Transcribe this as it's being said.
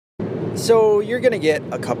So you're going to get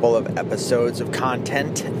a couple of episodes of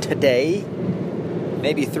content today,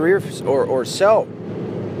 maybe three or so.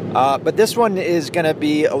 But this one is going to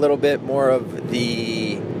be a little bit more of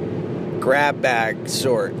the grab bag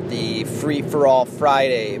sort, the free-for-all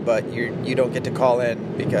Friday, but you don't get to call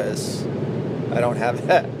in because I don't have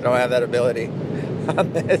that. I don't have that ability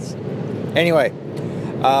on this. Anyway,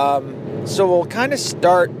 so we'll kind of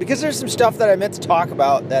start, because there's some stuff that I meant to talk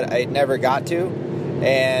about that I never got to.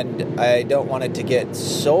 And I don't want it to get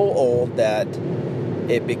so old that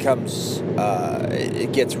it becomes,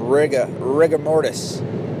 it gets rigor mortis,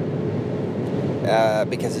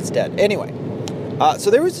 because it's dead. Anyway, so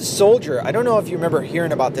there was a soldier, I don't know if you remember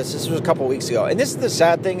hearing about this, this was a couple weeks ago, and this is the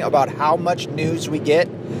sad thing about how much news we get,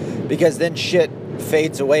 because then shit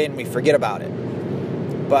fades away and we forget about it.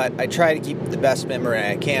 But I try to keep the best memory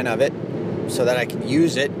I can of it, so that I can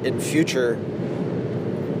use it in future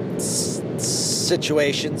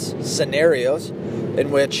situations, scenarios, in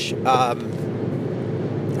which I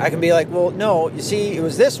can be like, well, no, you see, it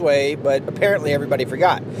was this way, but apparently everybody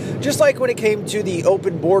forgot. Just like when it came to the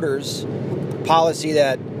open borders policy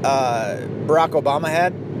that Barack Obama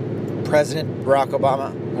had, President Barack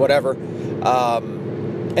Obama, whatever,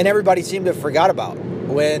 and everybody seemed to have forgot about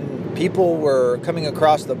when people were coming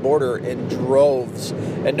across the border in droves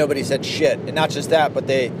and nobody said shit. And not just that, but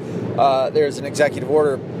there's an executive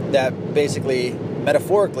order that basically,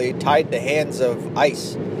 metaphorically, tied the hands of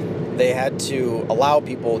ICE. They had to allow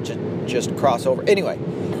people to just cross over. Anyway,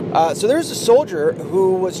 so there's a soldier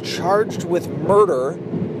who was charged with murder,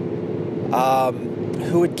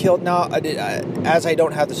 who had killed... Now, as I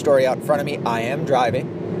don't have the story out in front of me, I am driving.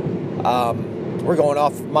 We're going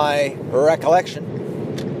off my recollection.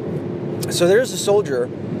 So there's a soldier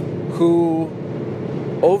who,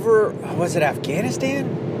 was it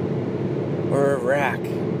Afghanistan or Iraq?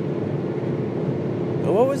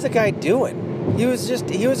 What was the guy doing? He was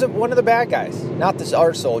one of the bad guys, not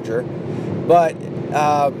our soldier, but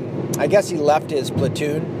I guess he left his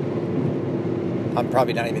platoon. I'm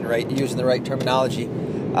probably not even using the right terminology.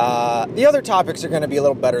 The other topics are going to be a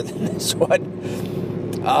little better than this one.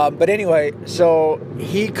 But anyway, so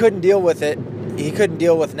he couldn't deal with it. He couldn't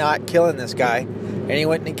deal with not killing this guy, and he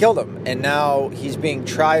went and killed him. And now he's being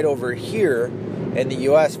tried over here in the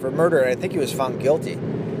U.S. for murder, and I think he was found guilty.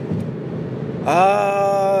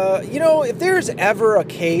 If there's ever a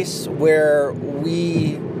case where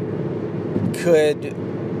we could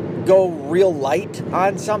go real light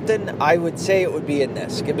on something, I would say it would be in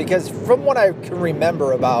this. Because from what I can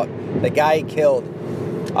remember about the guy he killed,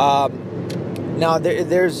 now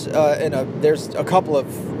there's a couple of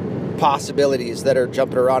possibilities that are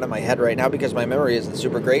jumping around in my head right now because my memory isn't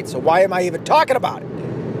super great. So why am I even talking about it?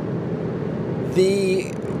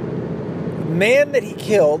 The man that he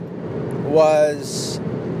killed was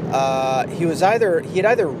he had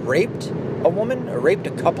either raped a woman or raped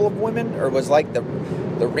a couple of women, or was like the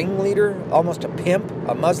ringleader, almost a pimp,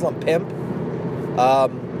 a Muslim pimp,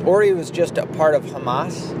 or he was just a part of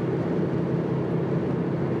Hamas,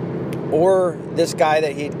 or this guy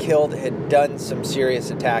that he had killed had done some serious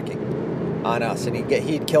attacking on us, and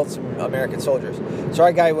he'd killed some American soldiers. So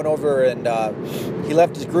our guy went over and he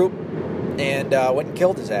left his group and went and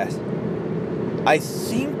killed his ass. I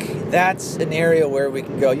think that's an area where we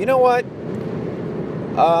can go, you know what?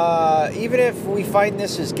 Even if we find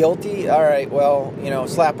this as guilty, all right, well,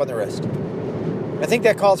 slap on the wrist. I think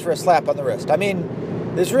that calls for a slap on the wrist. I mean,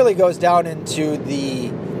 this really goes down into the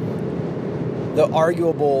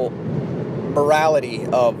arguable morality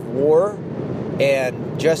of war,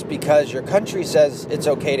 and just because your country says it's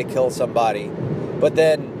okay to kill somebody, but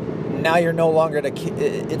then now you're no longer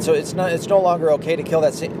it's no longer okay to kill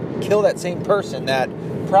that same person that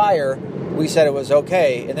prior we said it was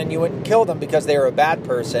okay, and then you went and killed them because they were a bad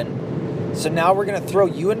person. So now we're going to throw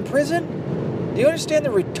you in prison? Do you understand the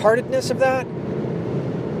retardedness of that?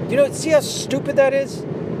 See how stupid that is?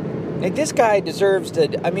 Like, this guy deserves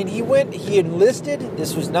to... I mean, he enlisted.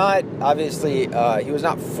 This was not, obviously, he was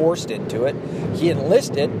not forced into it. He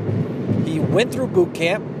enlisted. He went through boot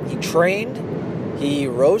camp. He trained. He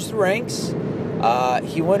rose the ranks.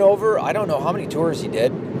 He went over, I don't know how many tours he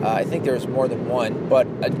did. I think there's more than one. But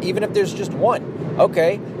even if there's just one,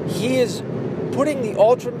 okay, he is putting the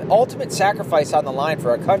ultimate sacrifice on the line for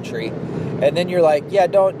our country. And then you're like,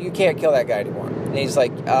 you can't kill that guy anymore. And he's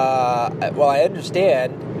like, well, I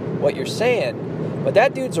understand what you're saying, but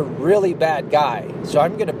that dude's a really bad guy, so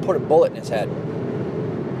I'm going to put a bullet in his head.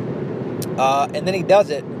 And then he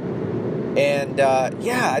does it. And,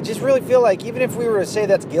 I just really feel like even if we were to say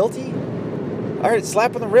that's guilty, all right,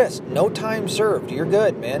 slap on the wrist, no time served, you're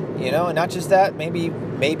good, man. And not just that, maybe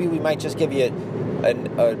we might just give you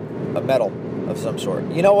a medal of some sort.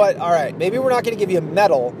 You know what? All right, maybe we're not going to give you a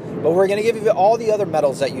medal, but we're going to give you all the other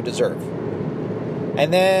medals that you deserve.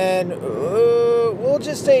 And then we'll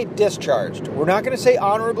just say discharged. We're not going to say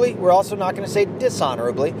honorably. We're also not going to say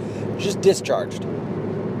dishonorably. Just discharged.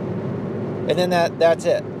 And then that's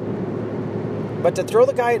it. But to throw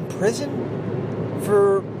the guy in prison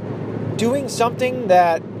for doing something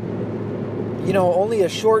that, only a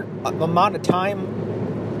short amount of time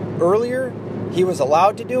earlier he was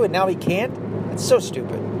allowed to do and now he can't, it's so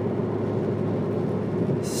stupid.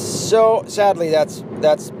 So sadly, that's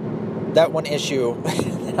that one issue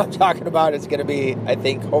that I'm talking about is going to be, I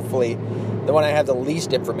think, hopefully, the one I have the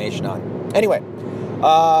least information on. Anyway,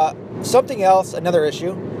 something else, another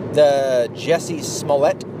issue, the Jussie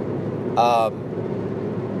Smollett.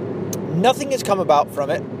 Nothing has come about from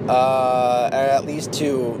it, at least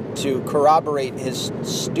to corroborate his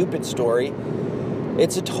stupid story.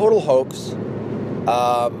 It's a total hoax.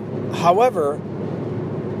 However,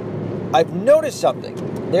 I've noticed something.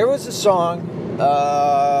 There was a song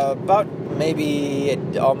about maybe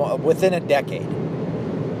within a decade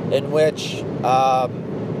in which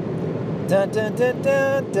dun, dun, dun, dun,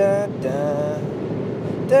 dun, dun,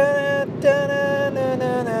 dun, dun, dun, dun,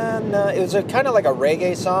 dun, dun. It was kind of like a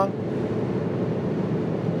reggae song.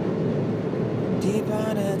 Deep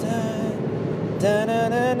on a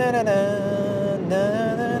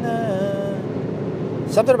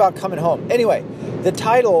something about coming home. Anyway, the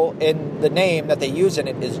title and the name that they use in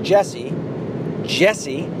it is Jesse,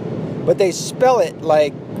 but they spell it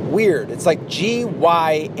like weird. It's like Gyasi,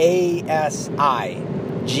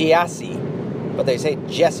 Giassi, but they say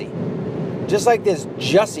Jesse. Just like this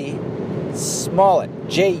Jussie Smollett,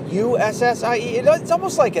 Jussie. It's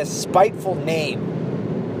almost like a spiteful name.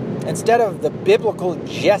 Instead of the biblical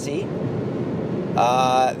Jesse,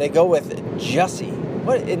 they go with Jussie.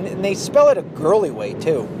 And they spell it a girly way,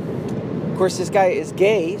 too. Of course, this guy is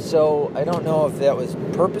gay, so I don't know if that was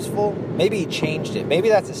purposeful. Maybe he changed it. Maybe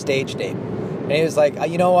that's a stage name. And he was like,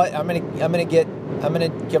 you know what? I'm gonna get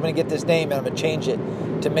this name and I'm gonna change it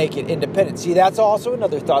to make it independent. See, that's also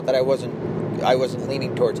another thought that I wasn't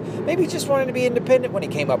leaning towards. Maybe he just wanted to be independent when he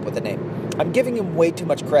came up with the name. I'm giving him way too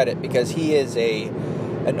much credit because he is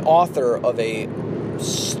an author of a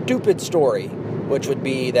stupid story, which would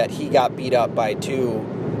be that he got beat up by two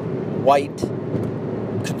white,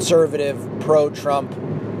 conservative, pro-Trump,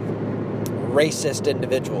 racist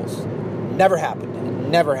individuals. Never happened. It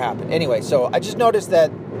never happened. Anyway, so I just noticed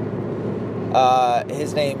that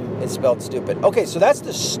his name is spelled stupid. Okay, so that's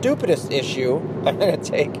the stupidest issue I'm going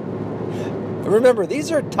to take. Remember,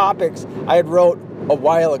 these are topics I had wrote a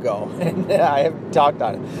while ago, and I haven't talked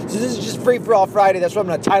on it. So this is just Free For All Friday. That's what I'm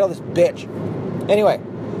going to title this bitch. Anyway,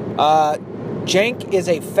 Cenk is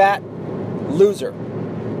a fat loser.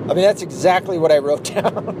 I mean, that's exactly what I wrote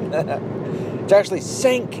down. It's actually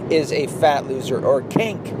Cenk is a fat loser, or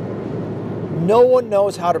Kank. No one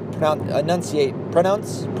knows how to pronounce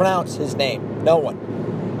his name. No one.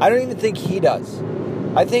 I don't even think he does.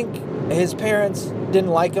 I think his parents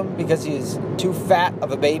didn't like him because he's too fat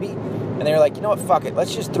of a baby. And they were like, you know what, fuck it.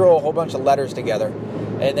 Let's just throw a whole bunch of letters together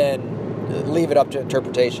and then leave it up to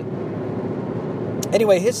interpretation.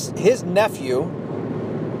 Anyway, his nephew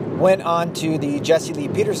went on to the Jesse Lee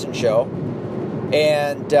Peterson show,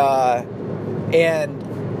 and I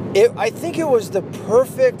think it was the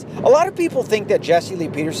perfect... A lot of people think that Jesse Lee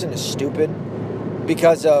Peterson is stupid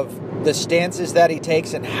because of the stances that he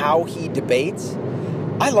takes and how he debates.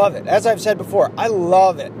 I love it. As I've said before, I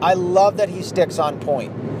love it. I love that he sticks on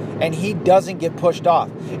point and he doesn't get pushed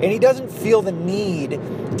off. And he doesn't feel the need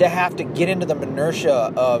to have to get into the minutia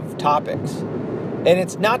of topics. And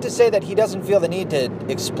it's not to say that he doesn't feel the need to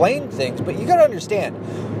explain things, but you got to understand,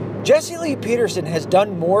 Jesse Lee Peterson has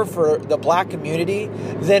done more for the black community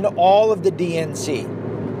than all of the DNC.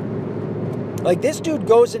 Like, this dude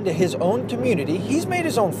goes into his own community. He's made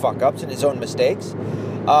his own fuck-ups and his own mistakes.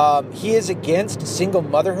 He is against single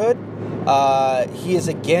motherhood. He is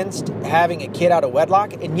against having a kid out of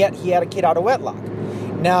wedlock, and yet he had a kid out of wedlock.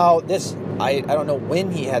 Now, this, I don't know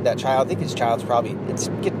when he had that child. I think his child's probably,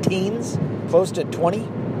 it's teens, close to 20.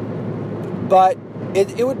 But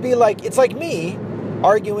it would be like, it's like me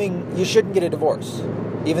arguing you shouldn't get a divorce,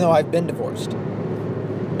 even though I've been divorced.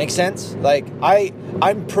 Make sense? Like,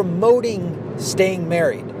 I'm promoting staying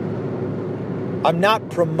married. I'm not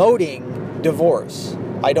promoting divorce.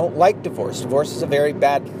 I don't like divorce. Divorce is a very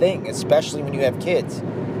bad thing, especially when you have kids.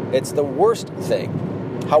 It's the worst thing.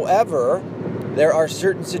 However, there are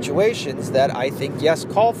certain situations that I think, yes,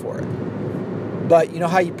 call for it. But you know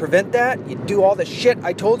how you prevent that? You do all the shit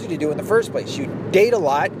I told you to do in the first place. You date a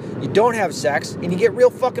lot, you don't have sex, and you get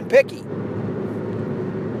real fucking picky.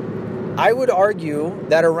 I would argue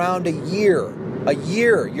that around a year,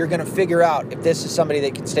 you're going to figure out if this is somebody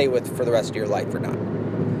that can stay with for the rest of your life or not.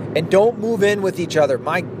 And don't move in with each other.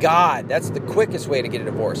 My God, that's the quickest way to get a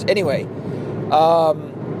divorce. Anyway,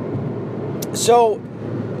 so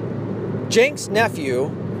Cenk's nephew,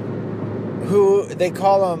 who they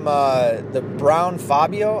call him the Brown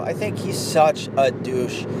Fabio, I think he's such a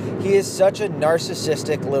douche. He is such a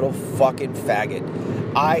narcissistic little fucking faggot.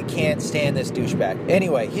 I can't stand this douchebag.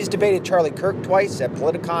 Anyway, he's debated Charlie Kirk twice at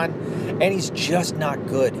Politicon, and he's just not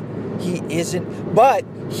good. He isn't, but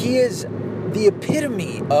he is the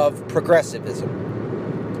epitome of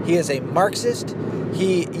progressivism. He is a Marxist.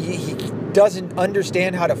 He doesn't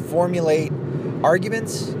understand how to formulate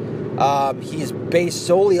arguments. He's based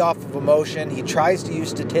solely off of emotion. He tries to use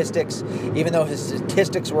statistics, even though his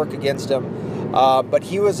statistics work against him. But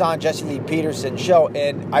he was on Jesse Lee Peterson's show,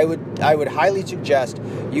 and I would highly suggest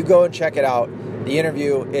you go and check it out. The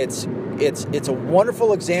interview, it's a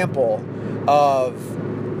wonderful example of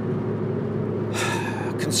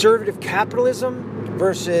conservative capitalism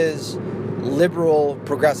versus liberal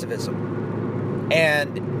progressivism.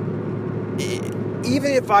 And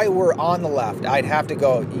even if I were on the left, I'd have to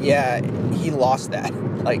go, yeah, he lost that.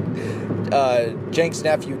 Like, Cenk's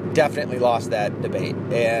nephew definitely lost that debate.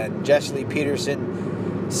 And Jesse Lee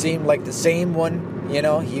Peterson seemed like the same one. You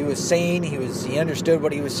know, he was sane. He understood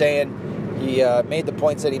what he was saying. He made the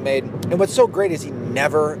points that he made. And what's so great is he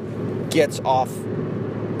never gets off.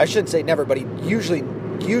 I shouldn't say never, but he usually,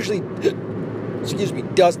 excuse me,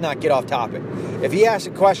 does not get off topic. If he asks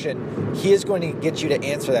a question, he is going to get you to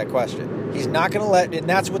answer that question. He's not going to let, and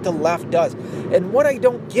that's what the left does. And what I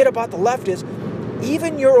don't get about the left is,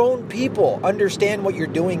 even your own people understand what you're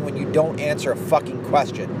doing when you don't answer a fucking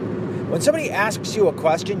question. When somebody asks you a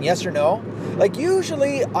question, yes or no, like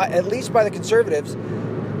usually, at least by the conservatives,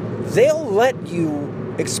 they'll let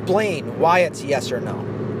you explain why it's yes or no.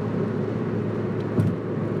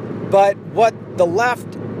 But what the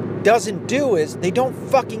left doesn't do is they don't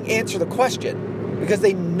fucking answer the question because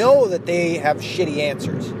they know that they have shitty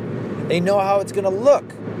answers. They know how it's going to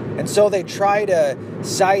look. And so they try to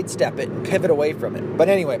sidestep it and pivot away from it. But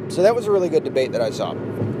anyway, so that was a really good debate that I saw.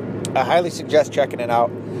 I highly suggest checking it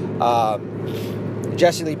out.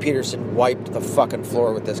 Jesse Lee Peterson wiped the fucking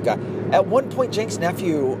floor with this guy. At one point, Cenk's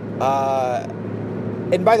nephew,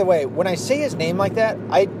 and by the way, when I say his name like that,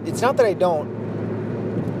 it's not that I don't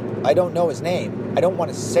know his name. I don't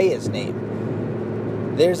want to say his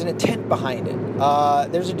name. There's an intent behind it.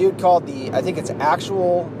 There's a dude called I think it's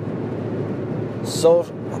Actual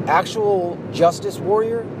Justice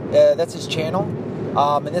Warrior. That's his channel.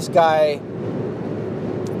 And this guy,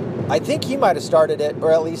 I think he might have started it,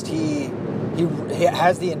 or at least he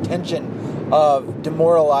has the intention of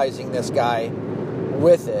demoralizing this guy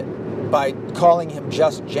with it by calling him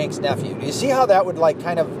just Cenk's nephew. Do you see how that would like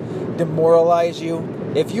kind of demoralize you?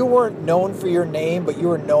 If you weren't known for your name, but you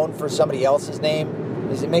were known for somebody else's name,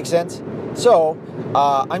 does it make sense? So,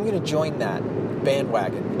 I'm going to join that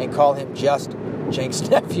bandwagon and call him just Cenk's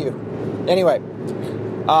nephew. Anyway,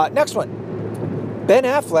 next one. Ben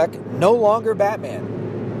Affleck, no longer Batman.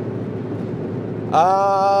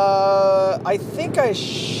 I think I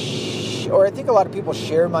think a lot of people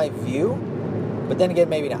share my view, but then again,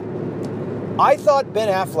 maybe not. I thought Ben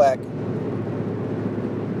Affleck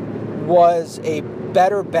was a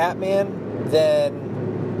better Batman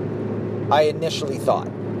than I initially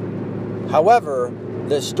thought. However,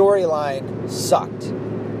 the storyline sucked.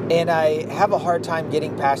 And I have a hard time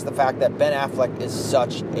getting past the fact that Ben Affleck is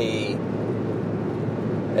such a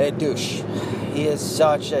douche. He is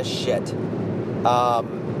such a shit.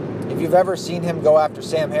 If you've ever seen him go after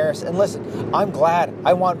Sam Harris, and listen, I'm glad.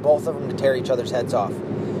 I want both of them to tear each other's heads off.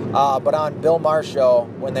 But on Bill Maher's show,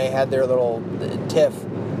 when they had their little tiff,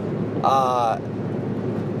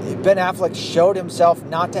 Ben Affleck showed himself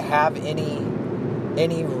not to have any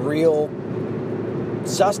real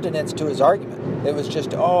sustenance to his argument. It was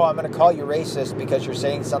just, I'm going to call you racist because you're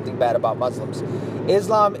saying something bad about Muslims.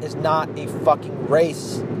 Islam is not a fucking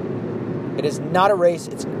race. It is not a race.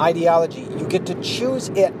 It's an ideology. You get to choose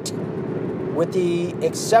it, with the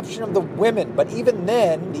exception of the women. But even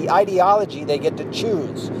then, the ideology they get to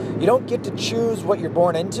choose. You don't get to choose what you're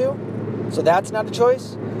born into, so that's not a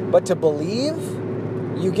choice. But to believe,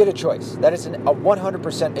 you get a choice. That is a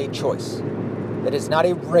 100% a choice. That is not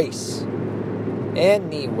a race.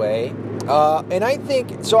 Anyway, and I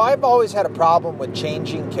think, so I've always had a problem with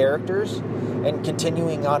changing characters and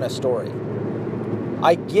continuing on a story.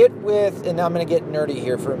 I get with, and I'm going to get nerdy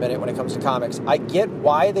here for a minute when it comes to comics, I get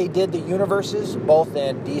why they did the universes, both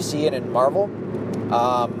in DC and in Marvel.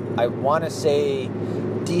 I want to say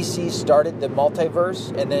DC started the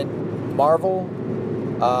multiverse, and then Marvel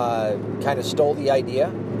kind of stole the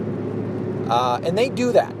idea. And they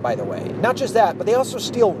do that, by the way. Not just that, but they also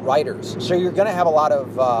steal writers. So you're going to have a lot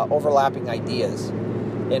of overlapping ideas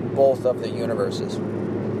in both of the universes.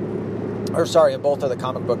 In both of the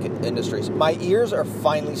comic book industries. My ears are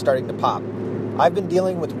finally starting to pop. I've been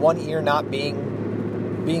dealing with one ear not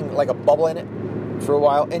being like a bubble in it for a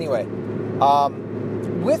while. Anyway,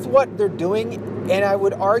 with what they're doing, and I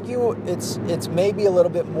would argue it's maybe a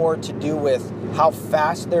little bit more to do with how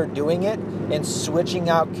fast they're doing it and switching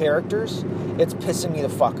out characters. It's pissing me the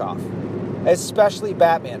fuck off. Especially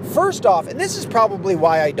Batman. First off, and this is probably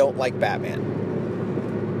why I don't like Batman.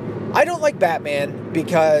 I don't like Batman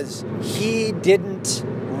because he didn't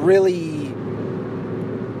really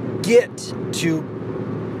get to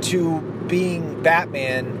being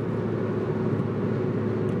Batman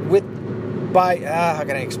how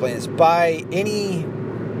can I explain this? By any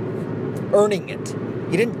earning it.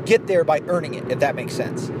 He didn't get there by earning it, if that makes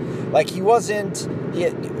sense. Like, he was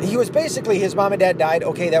basically, his mom and dad died.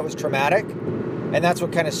 Okay, that was traumatic. And that's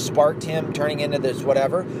what kind of sparked him turning into this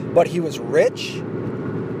whatever. But he was rich.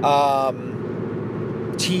 And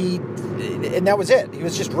that was it. He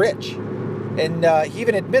was just rich. And he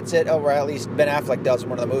even admits it, or at least Ben Affleck does in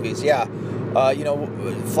one of the movies. Yeah.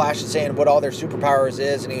 Flash is saying what all their superpowers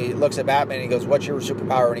is, and he looks at Batman and he goes, "What's your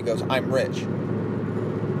superpower?" And he goes, "I'm rich."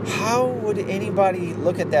 How would anybody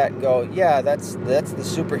look at that and go, "Yeah, that's the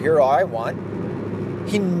superhero I want"?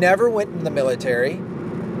 He never went in the military.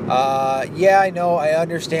 Yeah, I know, I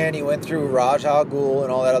understand. He went through Ra's al Ghul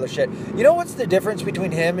and all that other shit. You know what's the difference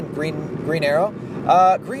between him and Green Arrow?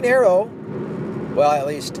 Green Arrow, well, at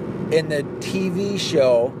least in the TV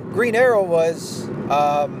show, Green Arrow was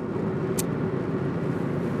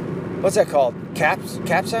what's that called?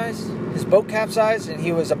 Capsize? His boat capsized and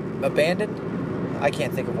he was abandoned? I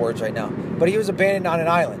can't think of words right now. But he was abandoned on an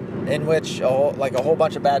island in which a whole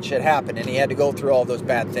bunch of bad shit happened and he had to go through all those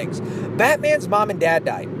bad things. Batman's mom and dad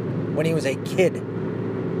died when he was a kid.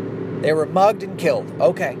 They were mugged and killed.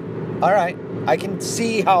 Okay. All right. I can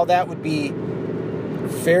see how that would be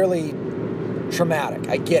fairly traumatic.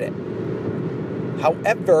 I get it.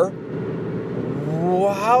 However,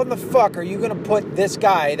 how in the fuck are you going to put this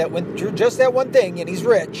guy that went through just that one thing and he's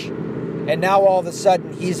rich, and now all of a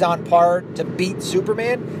sudden he's on par to beat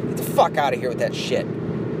Superman? Get the fuck out of here with that shit.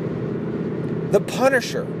 The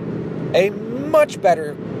Punisher, a much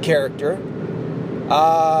better character,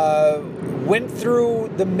 went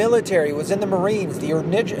through the military, was in the Marines. The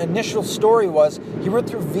initial story was he went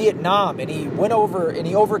through Vietnam and he went over and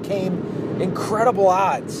he overcame incredible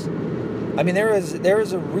odds. I mean, there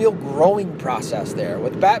is a real growing process there.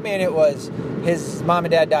 With Batman, it was his mom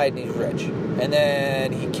and dad died and he's rich. And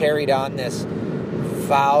then he carried on this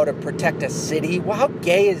vow to protect a city. Well, how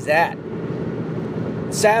gay is that?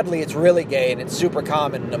 Sadly, it's really gay and it's super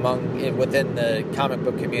common within the comic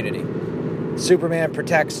book community. Superman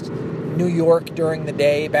protects New York during the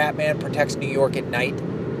day. Batman protects New York at night.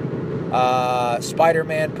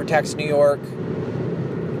 Spider-Man protects New York.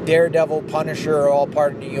 Daredevil, Punisher are all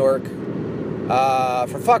part of New York.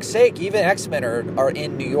 For fuck's sake, even X-Men are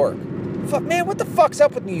in New York. Fuck, man, what the fuck's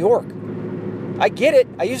up with New York? I get it.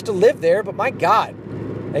 I used to live there, but my God.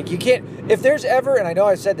 Like, you can't... If there's ever, and I know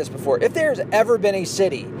I've said this before, if there's ever been a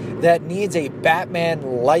city that needs a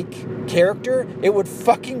Batman-like character, it would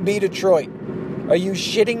fucking be Detroit. Are you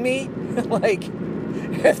shitting me? Like,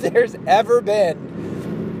 if there's ever been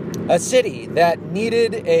a city that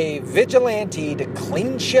needed a vigilante to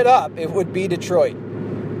clean shit up, it would be Detroit.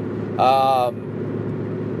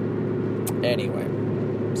 Anyway,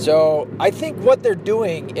 so I think what they're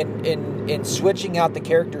doing in switching out the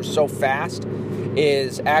characters so fast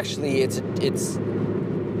is actually it's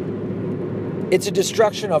a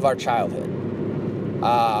destruction of our childhood.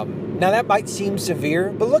 Now that might seem severe,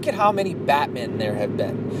 but look at how many Batmen there have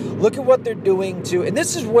been. Look at what they're doing to, and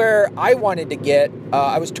this is where I wanted to get.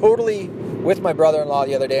 I was totally with my brother-in-law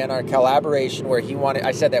the other day on our collaboration where he wanted.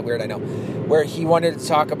 I said that weird, I know. Where he wanted to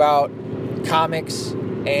talk about comics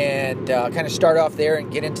and kind of start off there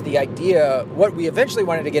and get into the idea. What we eventually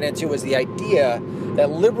wanted to get into was the idea that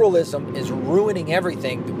liberalism is ruining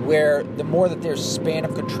everything, where the more that their span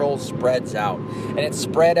of control spreads out. And it's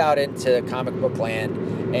spread out into comic book land,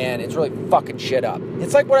 and it's really fucking shit up.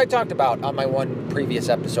 It's like what I talked about on my one previous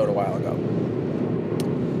episode a while ago.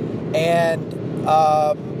 And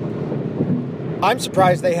I'm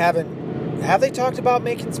surprised they haven't... Have they talked about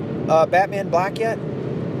making Batman black yet?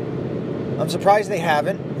 I'm surprised they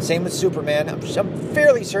haven't. Same with Superman. I'm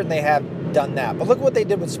fairly certain they have done that. But look what they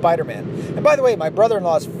did with Spider-Man. And by the way, my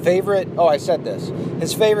brother-in-law's favorite... Oh, I said this.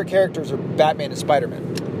 His favorite characters are Batman and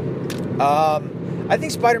Spider-Man. I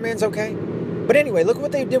think Spider-Man's okay. But anyway, look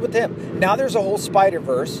what they did with him. Now there's a whole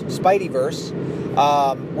Spideyverse.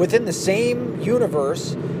 Within the same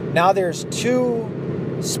universe, now there's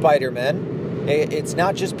 2 Spider-Men. It's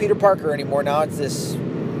not just Peter Parker anymore. Now it's this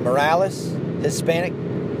Morales, Hispanic,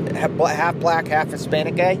 half black, half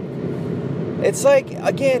Hispanic guy. It's like,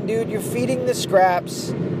 again, dude, you're feeding the scraps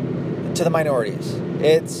to the minorities.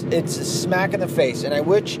 It's a smack in the face. And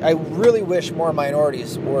I really wish more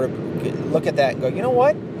minorities were to look at that and go, you know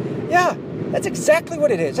what? Yeah, that's exactly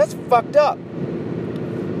what it is. That's fucked up.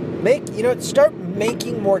 Start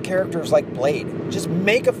making more characters like Blade. Just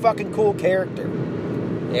make a fucking cool character.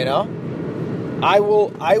 You know? I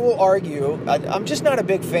will argue, I'm just not a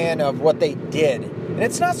big fan of what they did. And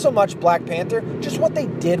it's not so much Black Panther, just what they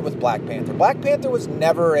did with Black Panther. Black Panther was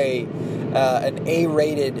never an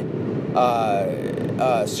A-rated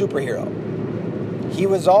superhero. He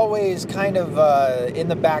was always kind of in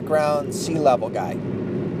the background, C-level guy.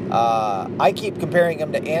 I keep comparing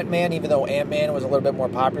him to Ant-Man, even though Ant-Man was a little bit more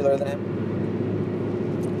popular than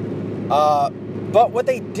him. But what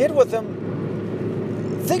they did with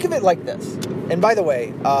him, think of it like this. And by the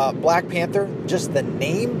way, Black Panther, just the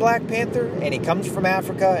name Black Panther, and he comes from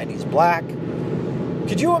Africa, and he's black.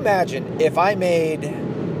 Could you imagine if I made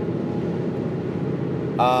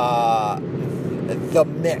The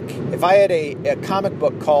Mick? If I had a comic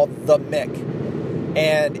book called The Mick,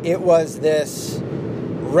 and it was this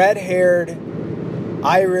red-haired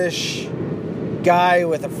Irish guy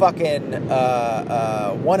with a fucking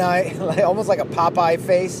one eye, almost like a Popeye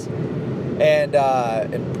face, and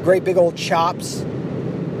great big old chops,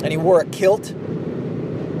 and he wore a kilt,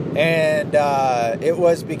 and it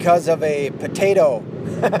was because of a potato.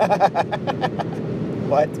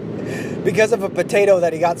 What? Because of a potato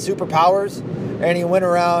that he got superpowers, and he went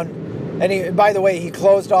around, and by the way, he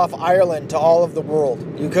closed off Ireland to all of the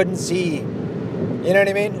world. You couldn't see, you know what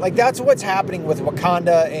I mean? Like, that's what's happening with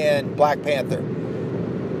Wakanda and Black Panther.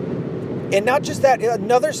 And not just that,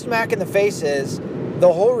 another smack in the face is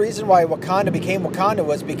the whole reason why Wakanda became Wakanda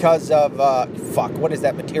was because of, what is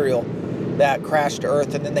that material that crashed to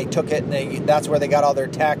Earth, and then they took it, and that's where they got all their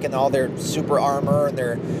tech and all their super armor and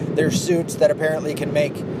their suits that apparently can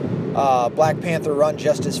make Black Panther run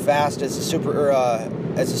just as fast as the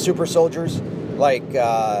super soldiers, like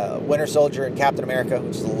Winter Soldier and Captain America,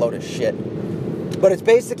 which is a load of shit. But it's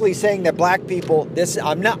basically saying that black people,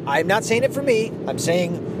 I'm not saying it for me, I'm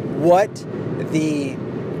saying what the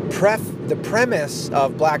premise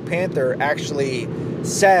of Black Panther actually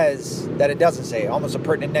says that it doesn't say, almost a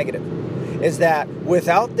pertinent negative, is that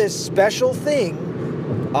without this special thing,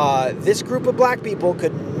 this group of black people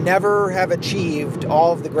could never have achieved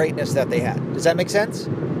all of the greatness that they had. Does that make sense?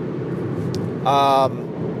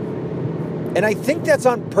 And I think that's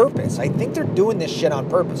on purpose. I think they're doing this shit on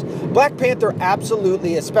purpose. Black Panther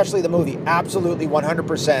absolutely, especially the movie, absolutely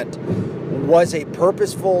 100% was a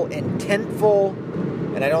purposeful, intentful,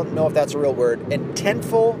 and I don't know if that's a real word,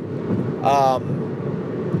 intentful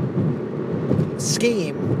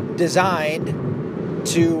scheme designed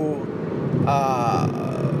to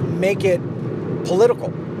make it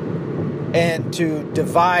political and to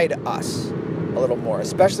divide us a little more,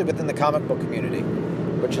 especially within the comic book community,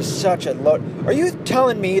 which is such a load. Are you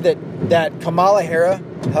telling me that Kamala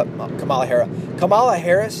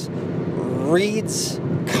Harris reads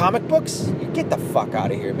comic books? You get the fuck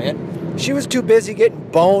out of here, man. She was too busy getting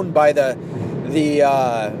boned by the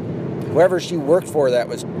whoever she worked for that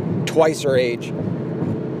was twice her age.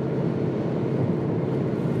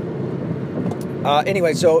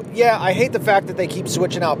 Anyway, so yeah, I hate the fact that they keep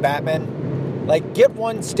switching out Batman. Like, get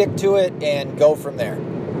one, stick to it, and go from there.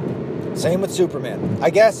 Same with Superman.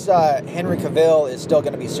 I guess Henry Cavill is still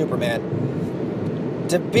going to be Superman.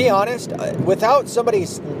 To be honest, without somebody,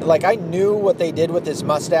 like, I knew what they did with this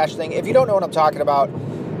mustache thing. If you don't know what I'm talking about,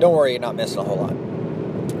 don't worry, you're not missing a whole lot.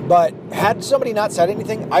 But had somebody not said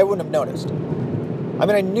anything, I wouldn't have noticed. I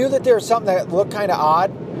mean, I knew that there was something that looked kind of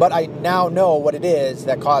odd, but I now know what it is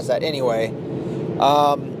that caused that anyway.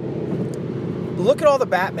 Look at all the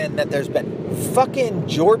Batman that there's been. Fucking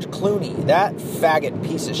George Clooney, that faggot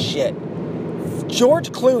piece of shit.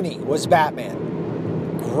 George Clooney was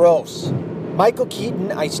Batman. Gross. Michael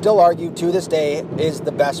Keaton, I still argue to this day, is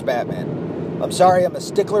the best Batman. I'm sorry, I'm a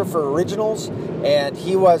stickler for originals, and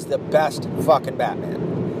he was the best fucking Batman.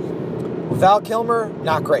 Val Kilmer,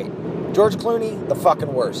 not great. George Clooney, the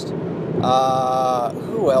fucking worst.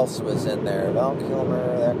 Who else was in there? Val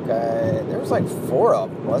Kilmer, that guy. There was like 4 of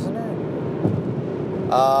them, wasn't there?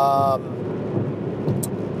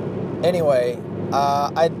 Anyway,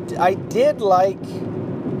 I did like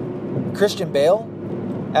Christian Bale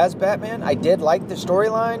as Batman. I did like the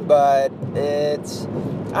storyline, but it's,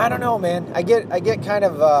 I don't know, man. I get kind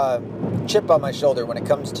of chip on my shoulder when it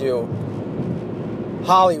comes to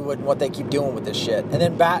Hollywood and what they keep doing with this shit. And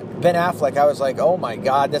then Ben Affleck, I was like, oh my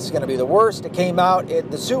God, this is going to be the worst. It came out,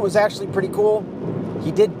 the suit was actually pretty cool.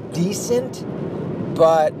 He did decent,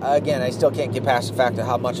 but again, I still can't get past the fact of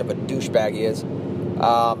how much of a douchebag he is.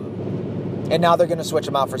 And now they're going to switch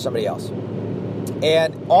him out for somebody else.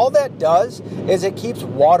 And all that does is it keeps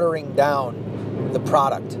watering down the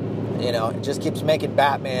product. You know, it just keeps making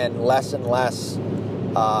Batman less and less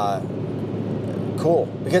cool,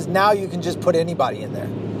 because now you can just put anybody in there,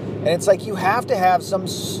 and it's like you have to have some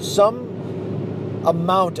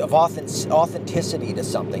amount of authenticity to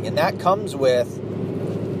something, and that comes with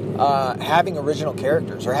having original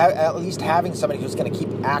characters, or at least having somebody who's going to keep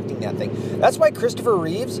acting that thing. That's why Christopher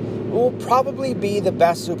Reeves will probably be the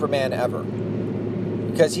best Superman ever,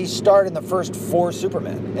 because he starred in the first 4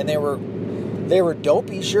 Superman, and they were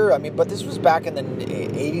dopey, sure. I mean, but this was back in the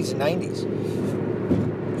 80s and 90s.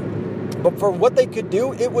 But for what they could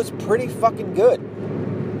do, it was pretty fucking good.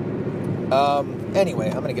 Anyway,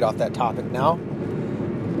 I'm going to get off that topic now.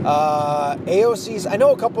 AOC's, I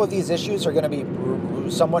know a couple of these issues are going to be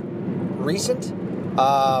somewhat recent.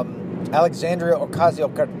 Alexandria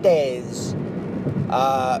Ocasio-Cortez,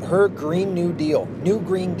 her New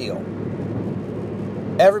Green Deal.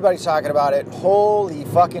 Everybody's talking about it. Holy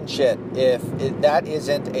fucking shit. If that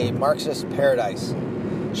isn't a Marxist paradise.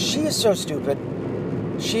 She is so stupid.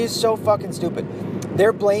 She is so fucking stupid.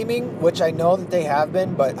 They're blaming, which I know that they have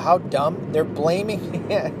been, but how dumb. They're blaming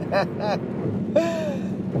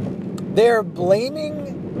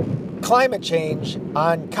climate change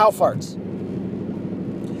on cow farts.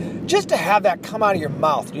 Just to have that come out of your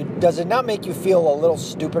mouth, does it not make you feel a little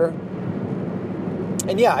stupider?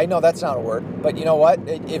 And yeah, I know that's not a word, but you know what?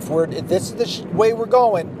 If this is the way we're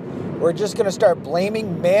going, we're just going to start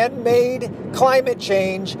blaming man-made climate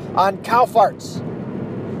change on cow farts.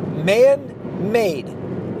 Man-made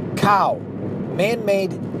cow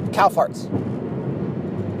farts.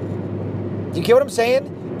 Do you get what I'm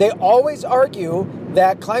saying? They always argue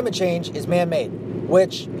that climate change is man-made,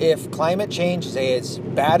 which if climate change is as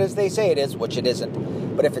bad as they say it is, which it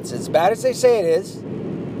isn't, but if it's as bad as they say it is,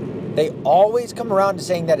 they always come around to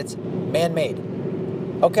saying that it's man-made.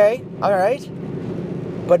 Okay, all right.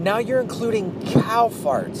 But now you're including cow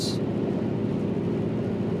farts.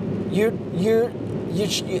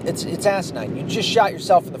 It's asinine. You just shot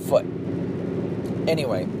yourself in the foot.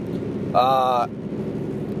 Anyway,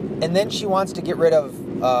 and then she wants to get rid of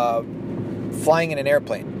flying in an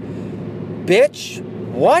airplane. Bitch,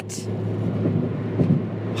 what?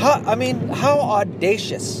 How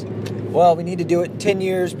audacious. Well, we need to do it in 10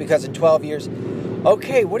 years because in 12 years.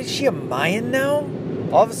 Okay, what is she, a Mayan now?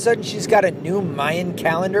 All of a sudden she's got a new Mayan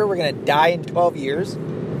calendar. We're going to die in 12 years.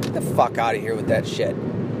 Get the fuck out of here with that shit.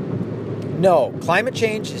 No, climate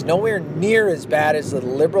change is nowhere near as bad as the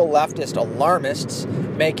liberal leftist alarmists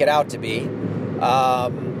make it out to be.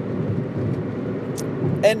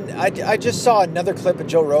 And I just saw another clip of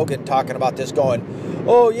Joe Rogan talking about this, going,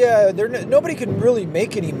 oh yeah, nobody can really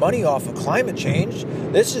make any money off of climate change.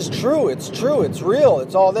 This is true, it's real,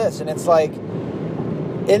 it's all this. And it's like,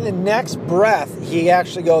 in the next breath, he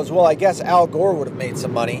actually goes, well, I guess Al Gore would have made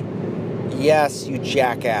some money. Yes, you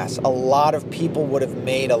jackass. A lot of people would have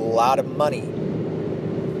made a lot of money.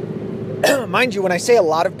 Mind you, when I say a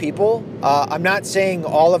lot of people, I'm not saying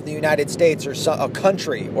all of the United States or a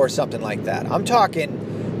country or something like that. I'm talking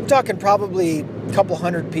probably a couple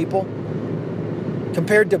hundred people.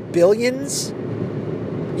 Compared to billions,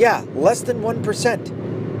 yeah, less than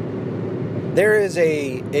 1%. There is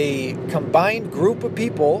a combined group of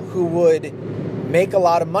people who would make a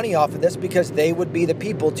lot of money off of this because they would be the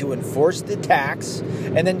people to enforce the tax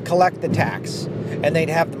and then collect the tax. And they'd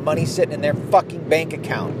have the money sitting in their fucking bank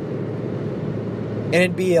account. And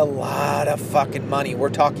it'd be a lot of fucking money. We're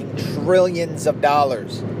talking trillions of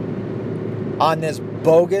dollars on this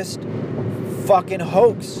bogus fucking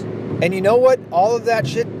hoax. And you know what? All of that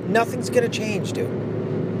shit, nothing's going to change,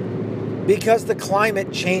 dude. Because the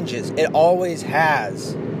climate changes. It always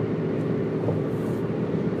has.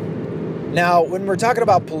 Now, when we're talking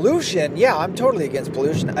about pollution, yeah, I'm totally against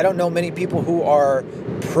pollution. I don't know many people who are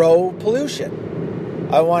pro-pollution.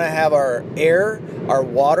 I want to have our air, our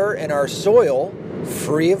water, and our soil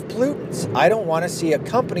free of pollutants. I don't want to see a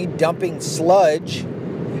company dumping sludge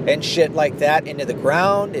and shit like that into the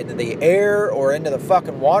ground, into the air, or into the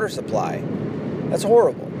fucking water supply. That's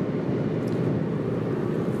horrible.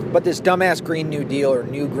 But this dumbass Green New Deal or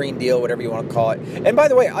New Green Deal, whatever you want to call it. And by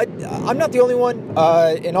the way, I'm not the only one.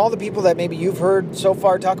 And all the people that maybe you've heard so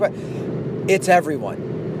far talk about, it's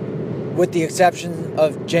everyone. with the exception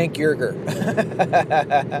of Cenk Uygur.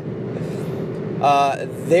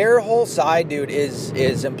 Their whole side, dude, is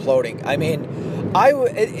imploding. I mean,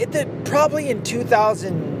 probably in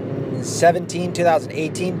 2017,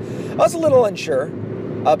 2018, I was a little unsure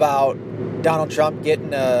about Donald Trump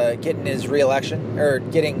getting his reelection, or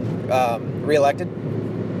getting reelected.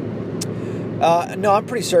 No, I'm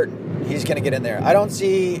pretty certain he's going to get in there. I don't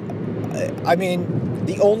see... I mean,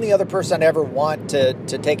 the only other person I'd ever want to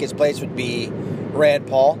take his place would be Rand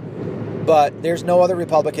Paul, but there's no other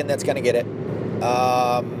Republican that's going to get it.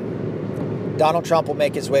 Donald Trump will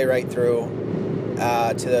make his way right through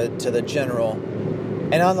to the general.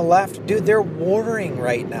 And on the left, dude, they're warring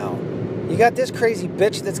right now. You got this crazy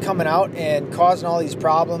bitch that's coming out and causing all these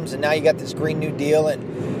problems, and now you got this Green New Deal,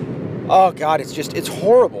 and oh God, it's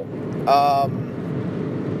horrible.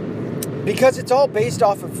 Because it's all based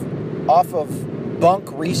off of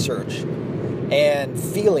bunk research and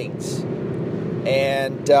feelings,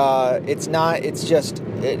 and it's just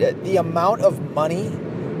the amount of money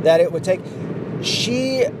that it would take. In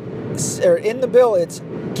the bill, it's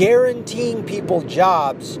guaranteeing people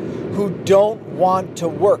jobs who don't want to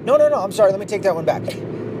work. No, I'm sorry, let me take that one back.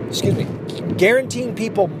 Excuse me. Guaranteeing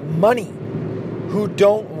people money who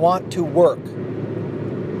don't want to work.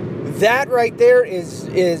 That right there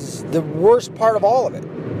is the worst part of all of it.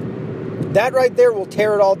 That right there will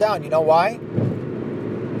tear it all down. You know why?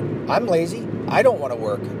 I'm lazy. I don't want to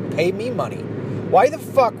work. Pay me money. Why the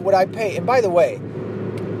fuck would I pay? And by the way,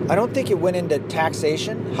 I don't think it went into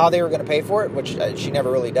taxation, how they were going to pay for it, which she never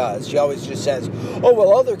really does. She always just says, oh,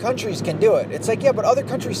 well, other countries can do it. It's like, yeah, but other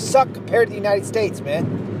countries suck compared to the United States,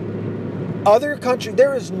 man.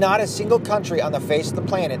 There is not a single country on the face of the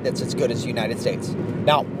planet that's as good as the United States.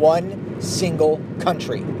 Not one single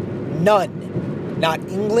country. None. Not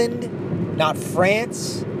England, not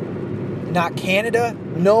France, not Canada.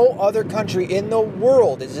 No other country in the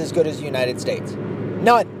world is as good as the United States.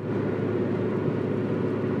 None.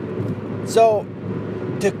 So,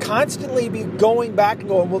 to constantly be going back and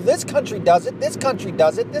going, well, this country does it, this country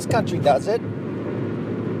does it, this country does it.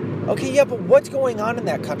 Okay, yeah, but what's going on in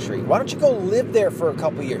that country? Why don't you go live there for a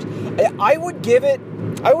couple years? I would give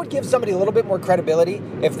somebody a little bit more credibility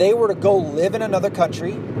if they were to go live in another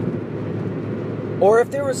country, or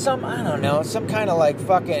if there was some kind of like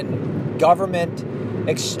fucking government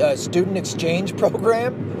student exchange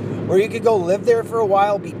program where you could go live there for a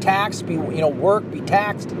while, be taxed, work, be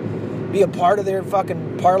taxed, be a part of their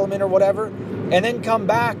fucking parliament or whatever, and then come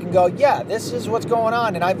back and go, yeah, this is what's going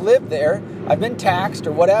on, and I've lived there, I've been taxed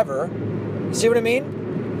or whatever. You see what I mean?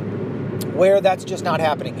 Where that's just not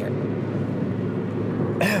happening here.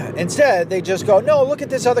 Instead, they just go, no, look at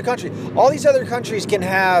this other country. All these other countries can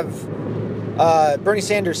have, Bernie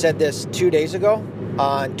Sanders said this 2 days ago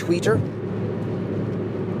on Twitter.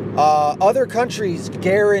 Other countries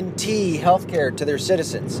guarantee healthcare to their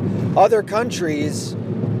citizens. Other countries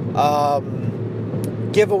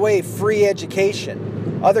give away free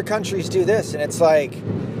education. Other countries do this, and it's like,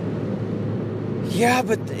 yeah,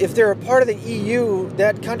 but if they're a part of the EU,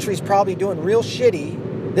 that country's probably doing real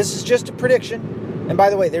shitty. This is just a prediction. And by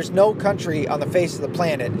the way, there's no country on the face of the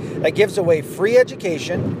planet that gives away free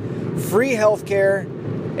education, free healthcare,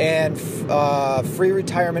 and free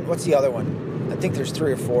retirement. What's the other one? I think there's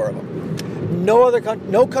 3 or 4 of them.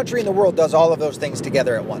 No country in the world does all of those things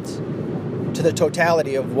together at once, to the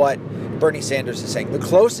totality of what Bernie Sanders is saying. The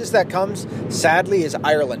closest that comes, sadly, is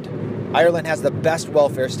Ireland. Ireland has the best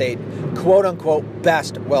welfare state, quote-unquote,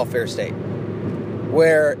 best welfare state,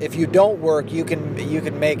 where if you don't work, you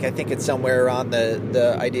can make, I think it's somewhere around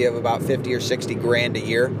the idea of about 50 or 60 grand a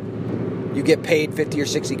year. You get paid 50 or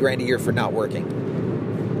 60 grand a year for not working.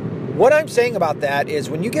 What I'm saying about that is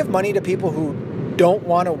when you give money to people who don't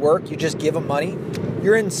want to work, you just give them money,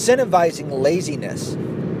 you're incentivizing laziness.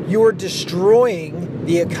 You are destroying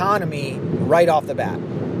the economy right off the bat.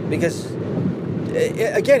 Because,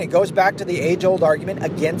 again, it goes back to the age-old argument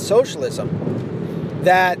against socialism,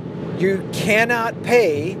 that you cannot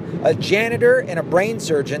pay a janitor and a brain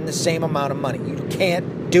surgeon the same amount of money. You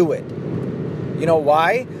can't do it. You know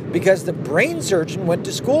why? Because the brain surgeon went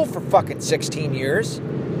to school for fucking 16 years,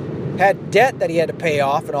 had debt that he had to pay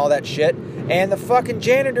off and all that shit, and the fucking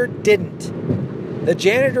janitor didn't. The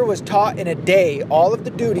janitor was taught in a day all of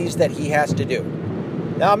the duties that he has to do.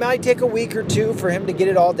 Now, it might take a week or 2 for him to get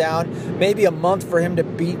it all down, maybe a month for him to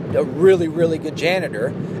be a really, really good janitor.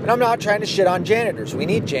 And I'm not trying to shit on janitors. We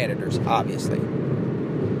need janitors, obviously.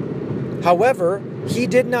 However, he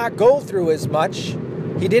did not go through as much,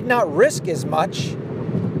 he did not risk as much,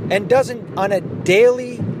 and doesn't, on a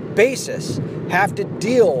daily basis, have to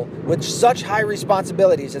deal with such high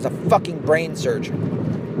responsibilities as a fucking brain surgeon.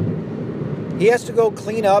 He has to go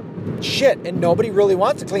clean up shit, and nobody really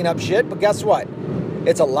wants to clean up shit, but guess what?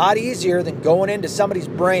 It's a lot easier than going into somebody's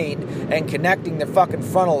brain and connecting their fucking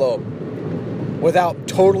frontal lobe without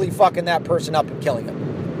totally fucking that person up and killing them.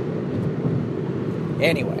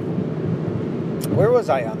 Anyway, where was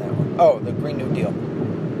I on that one? Oh, the Green New Deal.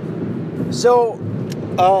 So,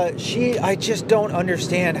 I just don't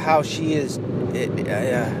understand how she is.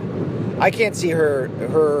 I can't see her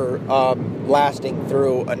lasting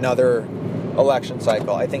through another election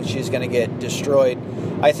cycle. I think she's going to get destroyed.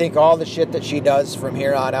 I think all the shit that she does from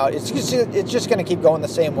here on out, it's just going to keep going the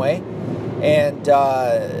same way. And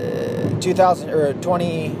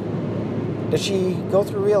 2020, did she go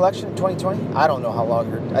through re-election in 2020? I don't know how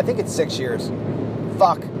long I think it's 6 years.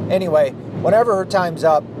 Fuck. Anyway, whenever her time's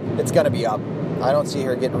up, it's going to be up. I don't see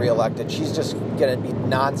her getting re-elected. She's just going to be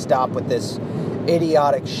nonstop with this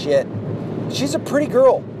idiotic shit. She's a pretty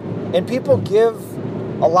girl, and people give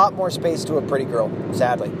a lot more space to a pretty girl,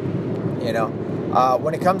 sadly. You know,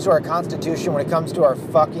 when it comes to our Constitution, when it comes to our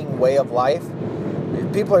fucking way of life,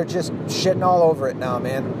 people are just shitting all over it now,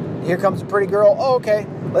 man. Here comes a pretty girl. Oh, okay,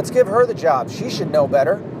 let's give her the job. She should know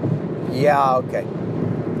better. Yeah, okay.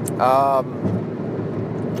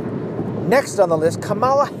 Next on the list,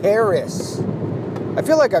 Kamala Harris. I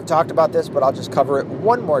feel like I've talked about this, but I'll just cover it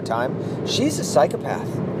one more time. She's a psychopath.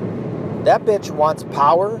 That bitch wants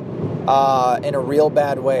power in a real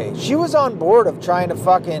bad way. She was on board of trying to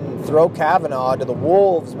fucking throw Kavanaugh to the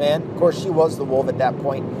wolves, man. Of course, she was the wolf at that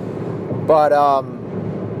point. But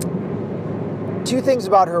two things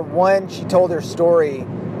about her. One, she told her story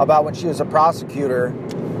about when she was a prosecutor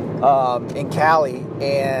in Cali,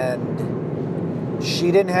 and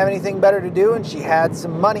she didn't have anything better to do, and she had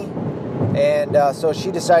some money. And so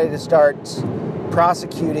she decided to start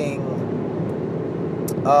prosecuting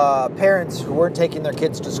parents who weren't taking their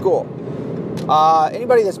kids to school.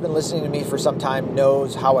 Anybody that's been listening to me for some time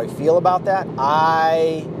knows how I feel about that.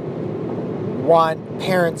 I want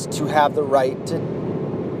parents to have the right to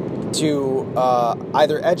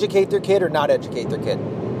either educate their kid or not educate their kid.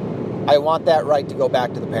 I want that right to go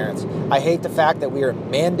back to the parents. I hate the fact that we are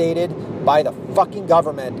mandated by the fucking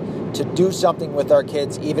government to do something with our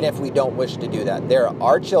kids, even if we don't wish to do that. They're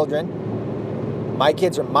our children. My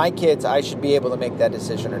kids are my kids. I should be able to make that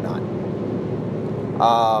decision or not.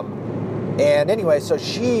 And anyway, so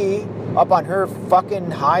she, up on her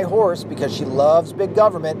fucking high horse, because she loves big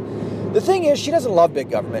government. The thing is, she doesn't love big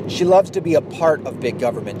government. She loves to be a part of big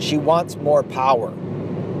government. She wants more power.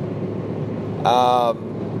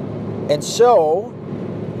 And so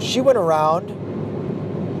she went around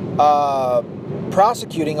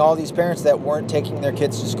prosecuting all these parents that weren't taking their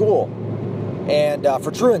kids to school, and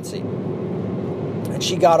for truancy. And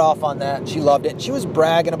she got off on that. She loved it. And she was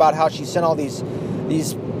bragging about how she sent all these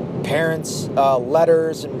parents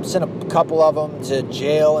letters and sent a couple of them to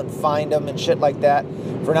jail and fined them and shit like that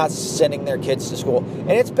for not sending their kids to school.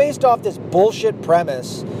 And it's based off this bullshit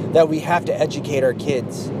premise that we have to educate our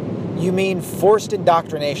kids. You mean forced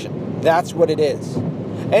indoctrination. That's what it is.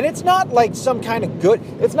 And it's not like some kind of good...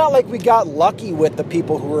 It's not like we got lucky with the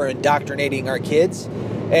people who are indoctrinating our kids.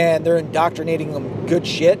 And they're indoctrinating them good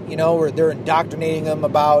shit, you know, or they're indoctrinating them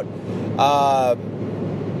about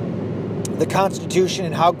the Constitution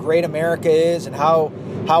and how great America is and how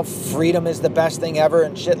freedom is the best thing ever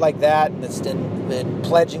and shit like that, and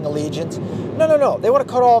pledging allegiance. No. They want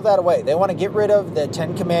to cut all of that away. They want to get rid of the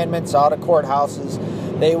 10 Commandments out of courthouses.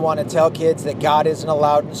 They want to tell kids that God isn't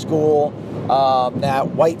allowed in school,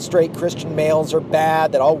 that white straight Christian males are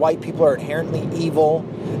bad, that all white people are inherently evil,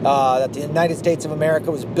 that the United States of America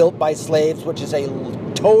was built by slaves, which is a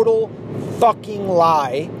total fucking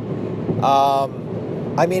lie.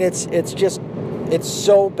 I mean, it's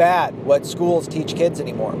so bad what schools teach kids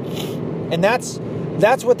anymore. And that's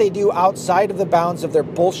what they do outside of the bounds of their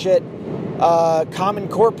bullshit Common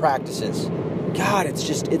Core practices. God,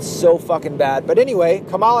 it's so fucking bad. But anyway,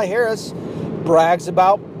 Kamala Harris brags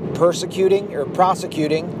about prosecuting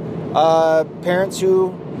parents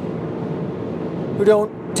who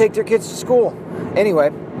don't take their kids to school.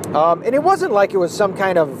 Anyway, and it wasn't like it was some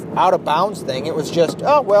kind of out of bounds thing. It was just,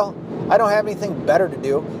 oh, well, I don't have anything better to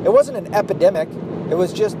do. It wasn't an epidemic. It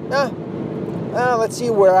was just, let's see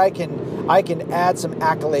where I can add some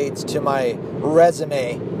accolades to my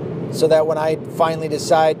resume, so that when I finally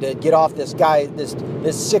decide to get off this guy, this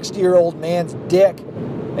 60-year-old man's dick,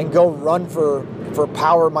 and go run for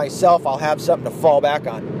power myself, I'll have something to fall back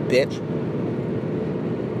on, bitch.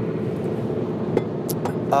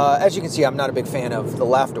 As you can see, I'm not a big fan of the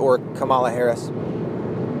left or Kamala Harris.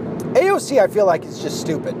 AOC, I feel like, is just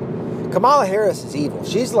stupid. Kamala Harris is evil.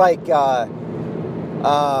 She's like Hillary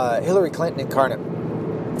Clinton incarnate.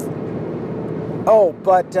 Oh,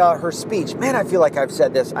 but her speech, man, I feel like I've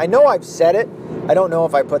said this. I know I've said it. I don't know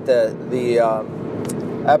if I put the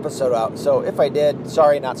episode out. So if I did,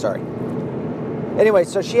 sorry, not sorry. Anyway,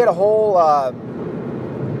 so she had a whole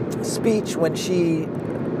speech when she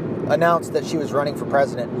announced that she was running for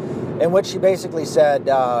president, in which she basically said,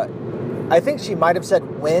 I think she might have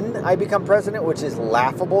said when I become president, which is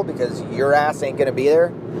laughable because your ass ain't going to be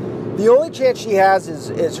there. The only chance she has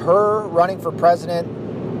is her running for president,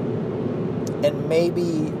 and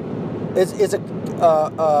maybe is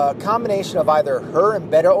a combination of either her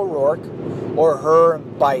and Beto O'Rourke or her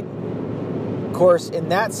and Biden. Of course, in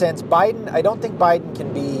that sense, I don't think Biden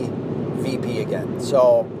can be VP again.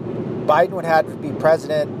 So Biden would have to be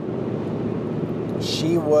president.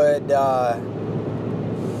 She would,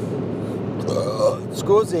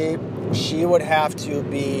 she would have to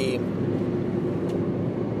be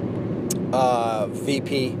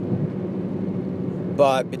VP.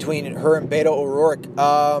 But between her and Beto O'Rourke,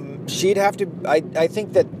 she'd have to, I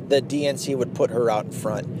think that the DNC would put her out in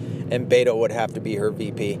front, and Beto would have to be her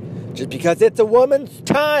VP. Just because it's a woman's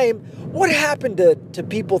time. What happened to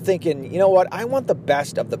people thinking, you know what, I want the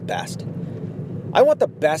best of the best. I want the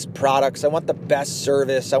best products. I want the best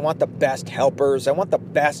service. I want the best helpers. I want the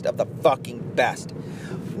best of the fucking best.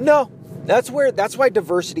 No, that's why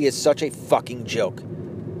diversity is such a fucking joke.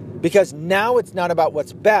 Because now it's not about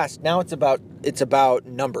what's best. Now it's about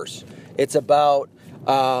numbers. It's about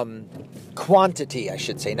quantity, I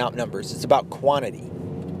should say, not numbers. It's about quantity.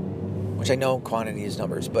 Which I know quantity is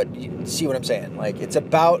numbers, but you see what I'm saying? Like, it's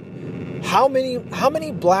about how many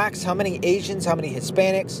blacks, how many Asians, how many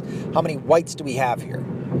Hispanics, how many whites do we have here?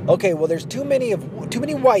 Okay, well, there's too many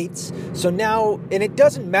whites, so now, and it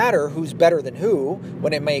doesn't matter who's better than who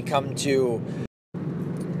when it may come to.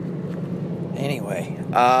 Anyway,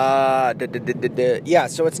 yeah.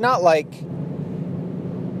 So it's not like,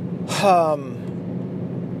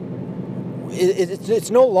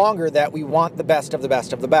 it's no longer that we want the best of the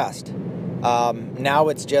best of the best. Now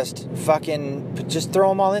it's just just throw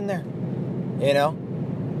them all in there. You know,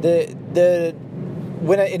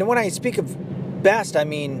 when I speak of best, I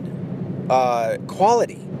mean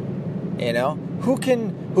quality. You know, who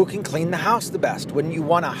can clean the house the best? Wouldn't you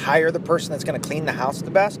want to hire the person that's going to clean the house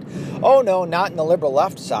the best? Oh no, not in the liberal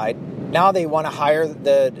left side. Now they want to hire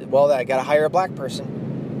I got to hire a black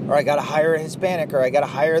person, or I got to hire a Hispanic, or I got to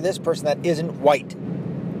hire this person that isn't white.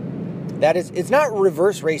 It's not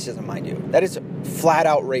reverse racism, mind you. That is flat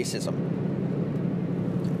out racism.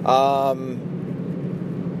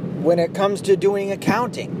 When it comes to doing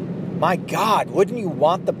accounting, my God, wouldn't you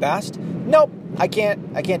want the best? Nope, I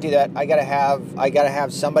can't do that. I gotta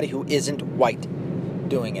have somebody who isn't white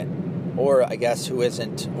doing it, or I guess who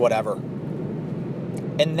isn't whatever.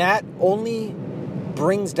 And that only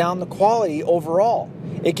brings down the quality overall.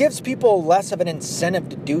 It gives people less of an incentive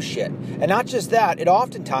to do shit. And not just that, it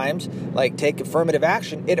oftentimes, like take affirmative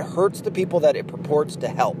action, it hurts the people that it purports to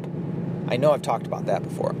help. I know I've talked about that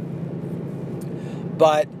before.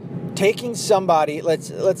 But taking somebody,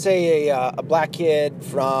 let's say a black kid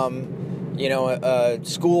from, a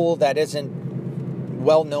school that isn't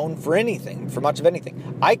well known for anything, for much of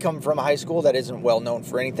anything. I come from a high school that isn't well known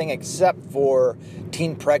for anything except for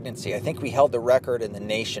teen pregnancy. I think we held the record in the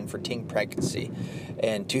nation for teen pregnancy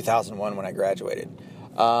in 2001 when I graduated.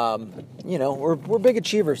 We're big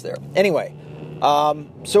achievers there. Anyway,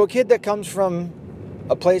 so a kid that comes from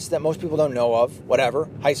a place that most people don't know of, whatever,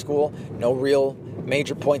 high school, no real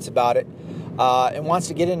major points about it, and wants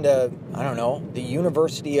to get into, I don't know, the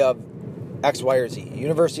University of X, Y, or Z,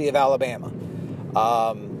 University of Alabama.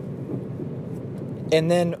 And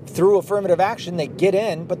then through affirmative action, they get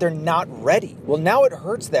in, but they're not ready. Well, now it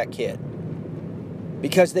hurts that kid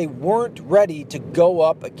because they weren't ready to go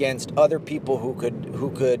up against other people who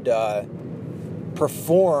could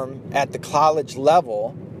perform at the college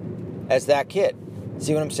level as that kid.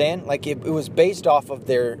 See what I'm saying? Like it was based off of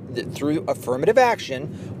through affirmative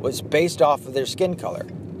action, was based off of their skin color.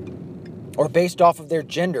 Or based off of their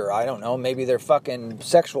gender. I don't know. Maybe their fucking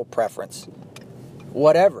sexual preference.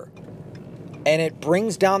 Whatever. And it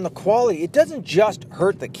brings down the quality. It doesn't just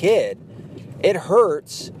hurt the kid. It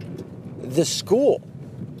hurts the school.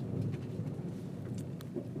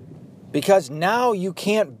 Because now you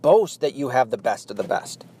can't boast that you have the best of the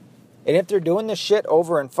best. And if they're doing this shit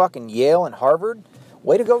over in fucking Yale and Harvard,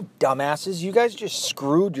 way to go, dumbasses. You guys just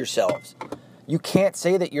screwed yourselves. You can't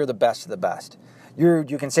say that you're the best of the best. You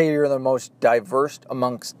can say you're the most diverse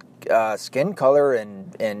amongst skin color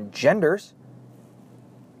and genders.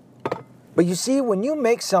 But you see, when you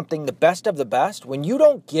make something the best of the best, when you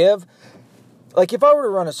don't give... Like, if I were to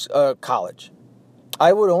run a college,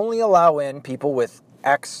 I would only allow in people with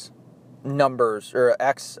X numbers or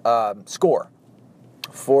X score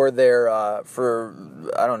for their I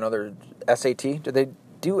don't know, their SAT. Do they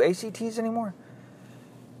do ACTs anymore?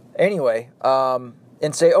 Anyway,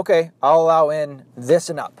 and say, okay, I'll allow in this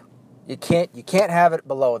and up. You can't have it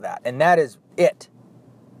below that, and that is it.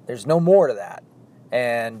 There's no more to that,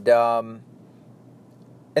 and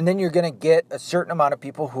then you're going to get a certain amount of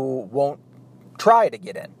people who won't try to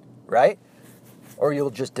get in, right? Or you'll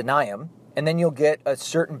just deny them, and then you'll get a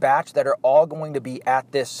certain batch that are all going to be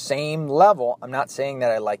at this same level. I'm not saying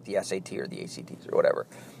that I like the SAT or the ACTs or whatever,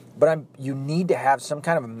 but you need to have some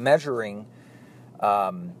kind of measuring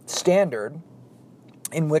standard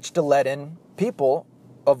in which to let in people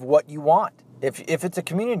of what you want. If it's a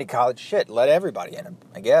community college, shit, let everybody in,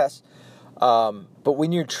 I guess. But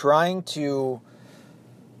when you're trying to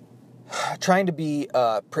be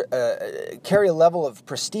carry a level of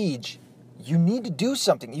prestige, you need to do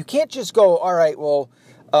something. You can't just go, all right, well,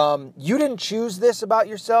 you didn't choose this about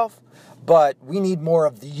yourself, but we need more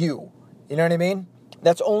of the you. You know what I mean?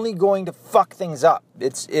 That's only going to fuck things up.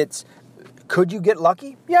 It's could you get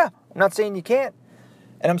lucky? Yeah, I'm not saying you can't.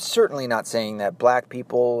 And I'm certainly not saying that black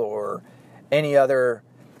people or any other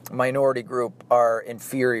minority group are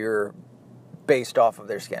inferior based off of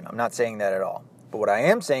their skin. I'm not saying that at all. But what I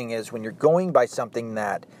am saying is when you're going by something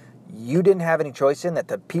that you didn't have any choice in, that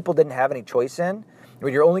the people didn't have any choice in,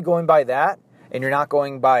 when you're only going by that and you're not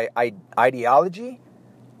going by ideology,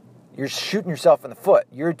 you're shooting yourself in the foot.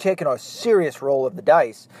 You're taking a serious roll of the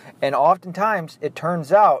dice. And oftentimes it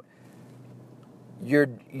turns out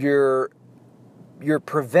you're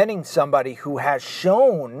preventing somebody who has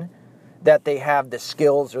shown that they have the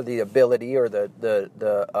skills or the ability or the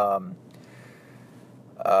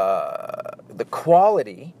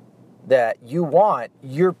quality that you want.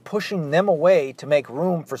 You're pushing them away to make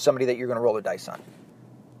room for somebody that you're going to roll the dice on.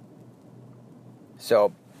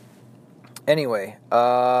 So, anyway,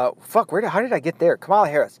 how did I get there? Kamala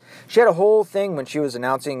Harris. She had a whole thing when she was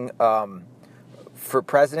announcing for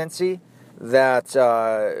presidency that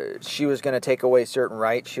she was going to take away certain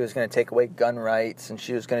rights. She was going to take away gun rights, and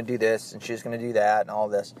she was going to do this, and she was going to do that, and all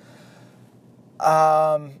this.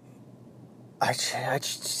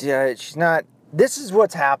 She's not. This is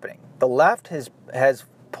what's happening. The left has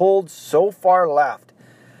pulled so far left.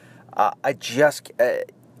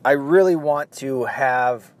 I really want to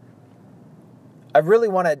have. I really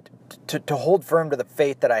want to hold firm to the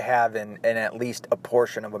faith that I have in at least a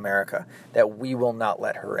portion of America, that we will not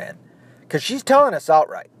let her in. Because she's telling us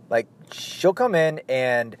outright, like, she'll come in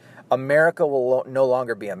and America will no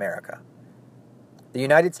longer be America. The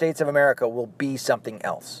United States of America will be something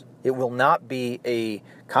else. It will not be a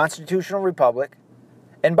constitutional republic.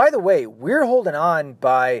 And by the way, we're holding on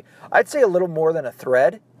by, I'd say, a little more than a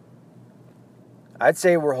thread. I'd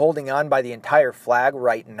say we're holding on by the entire flag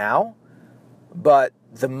right now. But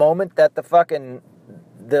the moment that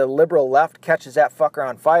the liberal left catches that fucker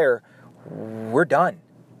on fire, we're done.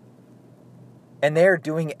 And they're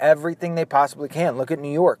doing everything they possibly can. Look at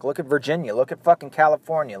New York. Look at Virginia. Look at fucking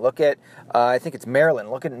California. Look at, I think it's Maryland.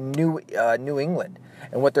 Look at New England.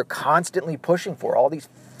 And what they're constantly pushing for. All these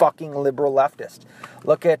fucking liberal leftists.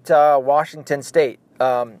 Look at Washington State.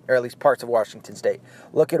 Or at least parts of Washington State.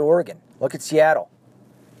 Look at Oregon. Look at Seattle.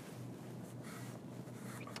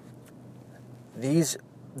 These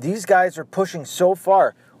guys are pushing so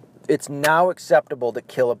far. It's now acceptable to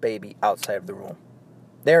kill a baby outside of the womb.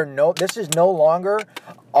 This is no longer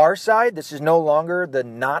our side. This is no longer the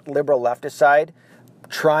not liberal leftist side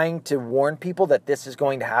trying to warn people that this is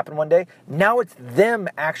going to happen one day. Now it's them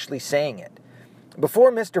actually saying it.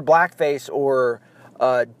 Before Mr. Blackface or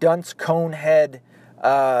Dunce Conehead,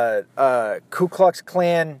 Ku Klux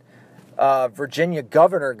Klan, Virginia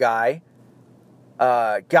governor guy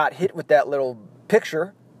got hit with that little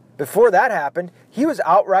picture, before that happened, he was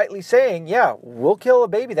outrightly saying, yeah, we'll kill a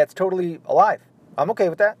baby that's totally alive. I'm okay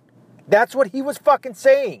with that. That's what he was fucking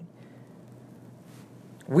saying.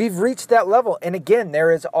 We've reached that level. And again,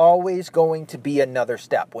 there is always going to be another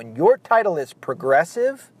step. When your title is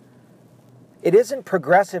progressive, it isn't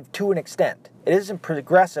progressive to an extent. It isn't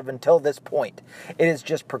progressive until this point. It is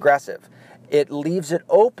just progressive. It leaves it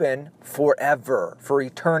open forever, for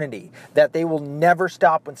eternity, that they will never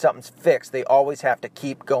stop when something's fixed. They always have to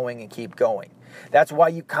keep going and keep going. That's why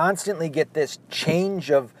you constantly get this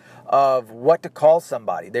change of what to call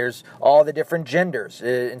somebody. There's all the different genders.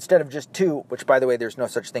 Instead of just two, which, by the way, there's no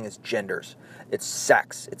such thing as genders. It's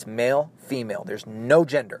sex. It's male, female. There's no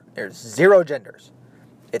gender. There's zero genders.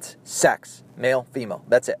 It's sex, male, female.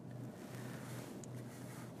 That's it.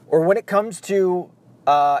 Or when it comes to,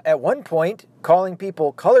 at one point, calling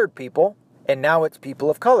people colored people, and now it's people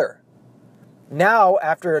of color. Now,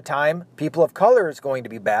 after a time, people of color is going to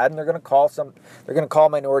be bad, and they're going to call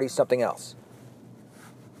minorities something else.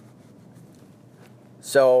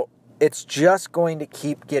 So it's just going to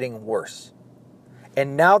keep getting worse.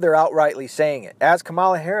 And now they're outrightly saying it. As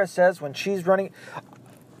Kamala Harris says when she's running,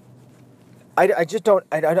 I just don't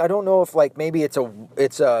know if like maybe it's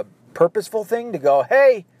a purposeful thing to go,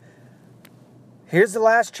 hey, here's the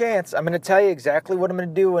last chance. I'm going to tell you exactly what I'm going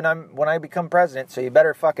to do when I become president, so you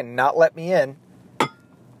better fucking not let me in.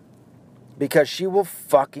 Because she will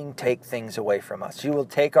fucking take things away from us. She will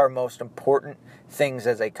take our most important things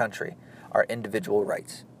as a country, our individual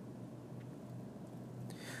rights.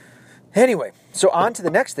 Anyway, so on to the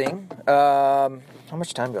next thing. How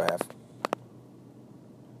much time do I have?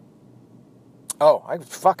 Oh, I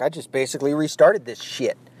just basically restarted this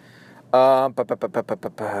shit. A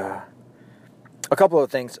couple of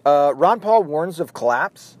things. Ron Paul warns of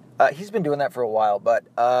collapse. He's been doing that for a while, but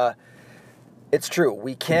it's true.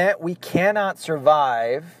 We cannot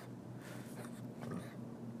survive.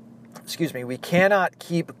 Excuse me. We cannot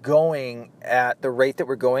keep going at the rate that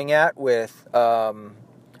we're going at with the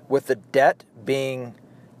debt being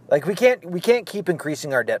like we can't keep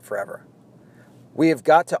increasing our debt forever. We have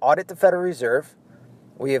got to audit the Federal Reserve.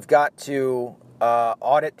 We have got to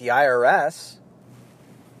audit the IRS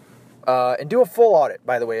and do a full audit,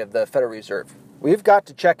 by the way, of the Federal Reserve. We've got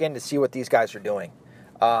to check in to see what these guys are doing,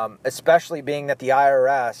 especially being that the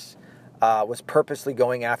IRS was purposely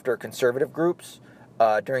going after conservative groups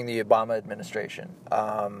during the Obama administration.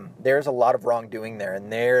 There's a lot of wrongdoing there,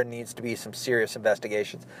 and there needs to be some serious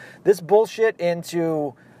investigations. This bullshit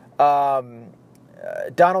into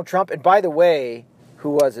Donald Trump, and by the way,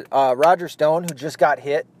 who was it? Roger Stone, who just got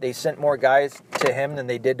hit. They sent more guys to him than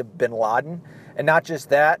they did to bin Laden. And not just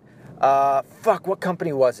that, what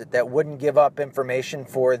company was it that wouldn't give up information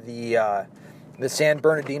for the San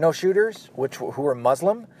Bernardino shooters, who were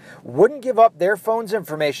Muslim, wouldn't give up their phones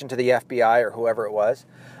information to the FBI or whoever it was,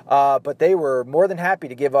 but they were more than happy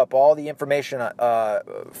to give up all the information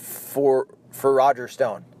for Roger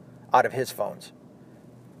Stone out of his phones.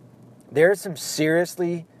 There's some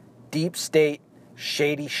seriously deep state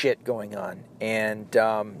shady shit going on, and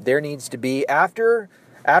there needs to be after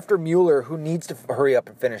Mueller, who needs to hurry up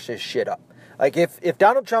and finish his shit up. Like if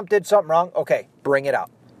Donald Trump did something wrong, okay, bring it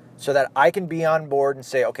out. So that I can be on board and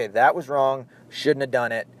say, okay, that was wrong, shouldn't have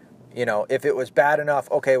done it. You know, if it was bad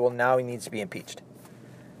enough, okay, well, now he needs to be impeached.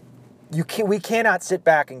 We cannot sit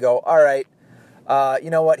back and go, all right,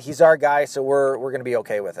 you know what, he's our guy, so we're going to be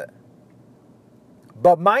okay with it.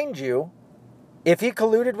 But mind you, if he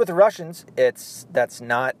colluded with the Russians, that's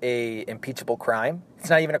not a impeachable crime. It's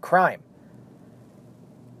not even a crime.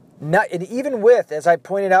 And even with, as I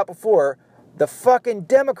pointed out before, the fucking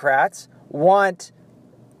Democrats want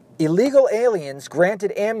illegal aliens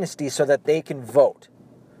granted amnesty so that they can vote.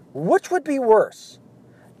 Which would be worse?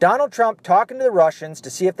 Donald Trump talking to the Russians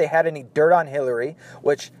to see if they had any dirt on Hillary,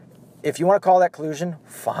 which, if you want to call that collusion,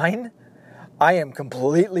 fine. I am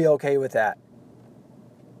completely okay with that.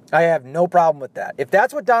 I have no problem with that. If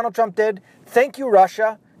that's what Donald Trump did, thank you,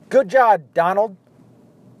 Russia. Good job, Donald.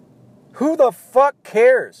 Who the fuck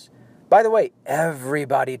cares? By the way,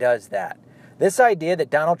 everybody does that. This idea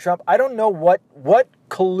that Donald Trump, I don't know what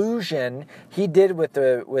collusion he did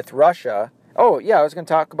with Russia. Oh, yeah, I was going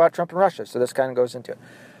to talk about Trump and Russia, so this kind of goes into it.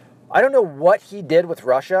 I don't know what he did with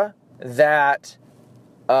Russia that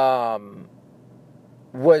was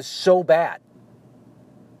so bad.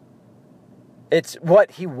 It's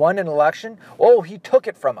what, he won an election? Oh, he took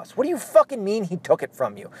it from us. What do you fucking mean he took it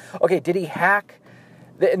from you? Okay, did he hack?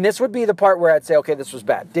 And this would be the part where I'd say, okay, this was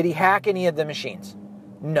bad. Did he hack any of the machines?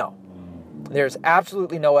 No. There's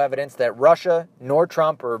absolutely no evidence that Russia, nor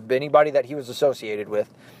Trump, or anybody that he was associated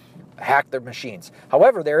with hacked their machines.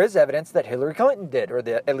 However, there is evidence that Hillary Clinton did, or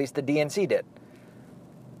at least the DNC did.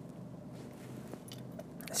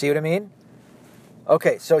 See what I mean?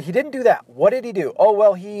 Okay, so he didn't do that. What did he do? Oh,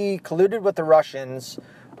 well, he colluded with the Russians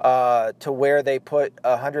to where they put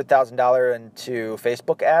 $100,000 into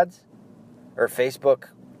Facebook ads or Facebook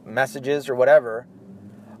messages or whatever.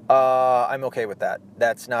 I'm okay with that.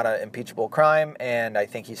 That's not an impeachable crime, and I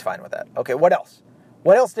think he's fine with that. Okay, what else?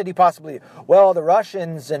 What else did he possibly do? Well, the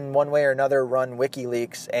Russians, in one way or another, run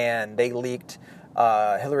WikiLeaks, and they leaked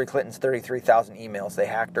Hillary Clinton's 33,000 emails. They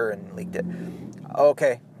hacked her and leaked it.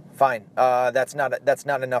 Okay, fine. That's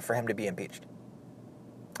not enough for him to be impeached.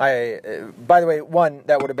 By the way, one,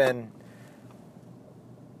 that would have been...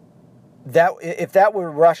 That if that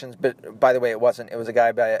were Russians, but by the way, it wasn't. It was a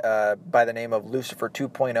guy by the name of Lucifer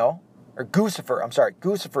 2.0, or Guccifer. I'm sorry,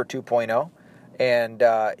 Guccifer 2.0,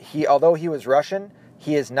 and he, although he was Russian,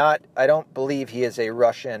 he is not. I don't believe he is a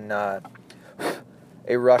Russian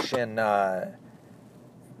Russian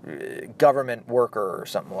government worker or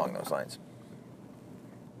something along those lines.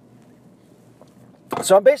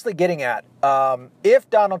 So I'm basically getting at, if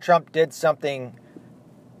Donald Trump did something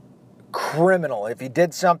criminal, if he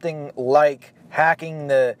did something like hacking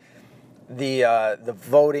the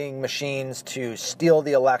voting machines to steal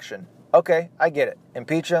the election, okay, I get it.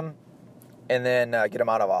 Impeach him and then get him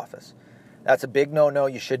out of office. That's a big no-no.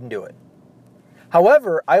 You shouldn't do it.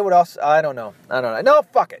 However, I don't know. No,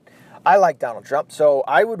 fuck it. I like Donald Trump, so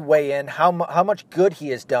I would weigh in how much good he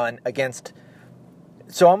has done against.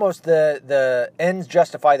 So almost the ends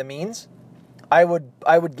justify the means. I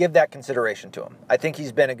would give that consideration to him. I think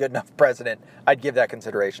he's been a good enough president. I'd give that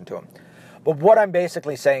consideration to him. But what I'm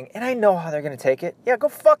basically saying, and I know how they're going to take it. Yeah, go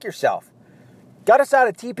fuck yourself. Got us out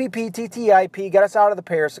of TPP, TTIP, got us out of the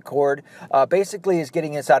Paris Accord. Basically is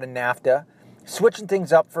getting us out of NAFTA. Switching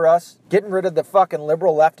things up for us. Getting rid of the fucking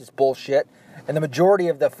liberal leftist bullshit. And the majority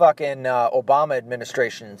of the fucking Obama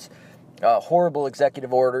administration's horrible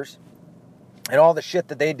executive orders. And all the shit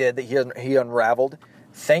that they did that he unraveled.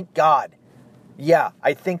 Thank God. Yeah,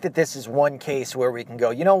 I think that this is one case where we can go,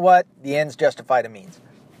 you know what? The ends justify the means.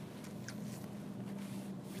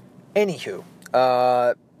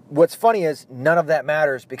 Anywho, what's funny is none of that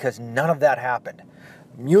matters because none of that happened.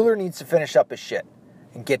 Mueller needs to finish up his shit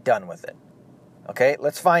and get done with it. Okay,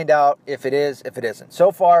 let's find out if it is, if it isn't.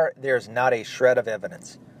 So far, there's not a shred of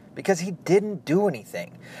evidence because he didn't do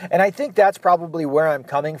anything. And I think that's probably where I'm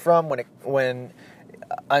coming from when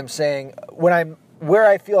I'm saying, where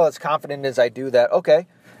I feel as confident as I do that, okay,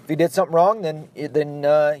 if he did something wrong, then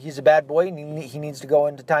he's a bad boy and he needs to go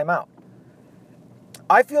into timeout.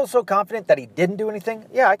 I feel so confident that he didn't do anything.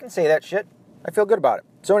 Yeah, I can say that shit. I feel good about it.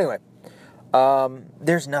 So anyway,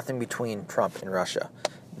 there's nothing between Trump and Russia.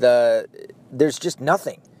 There's just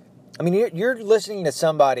nothing. I mean, you're listening to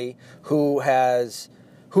somebody who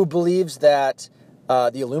believes that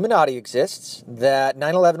the Illuminati exists, that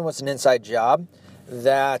 9/11 was an inside job,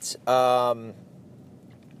 that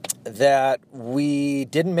we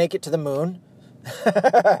didn't make it to the moon.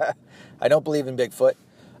 I don't believe in Bigfoot.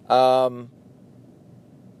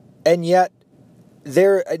 And yet,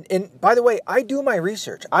 and by the way, I do my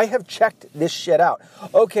research. I have checked this shit out.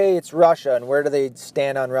 Okay, it's Russia, and where do they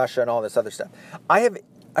stand on Russia and all this other stuff. I have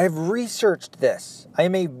researched this. I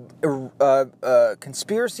am a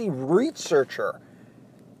conspiracy researcher.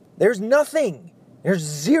 There's nothing. There's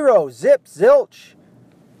zero, zip, zilch.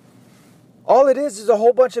 All it is a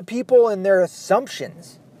whole bunch of people and their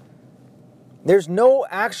assumptions. There's no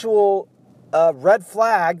actual red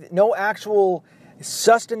flag, no actual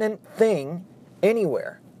sustenant thing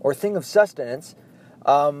anywhere, or thing of sustenance,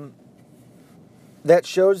 that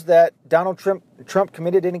shows that Donald Trump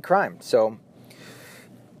committed any crime. So,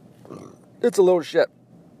 it's a load of shit.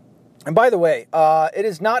 And by the way, it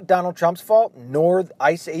is not Donald Trump's fault, nor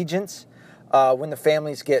ICE agents, when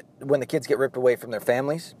the kids get ripped away from their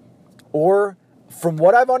families. Or, from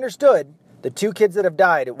what I've understood, the 2 kids that have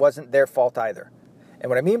died, it wasn't their fault either. And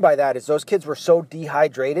what I mean by that is those kids were so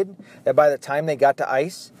dehydrated that by the time they got to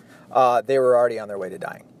ICE, they were already on their way to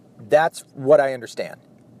dying. That's what I understand.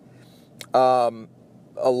 A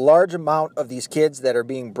large amount of these kids that are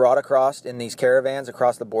being brought across in these caravans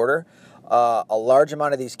across the border, a large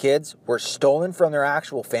amount of these kids were stolen from their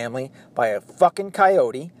actual family by a fucking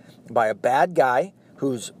coyote, by a bad guy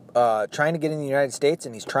who's trying to get in the United States,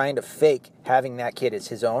 and he's trying to fake having that kid as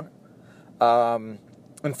his own.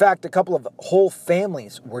 In fact, a couple of whole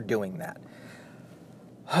families were doing that.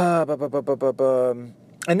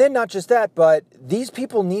 And then not just that, but these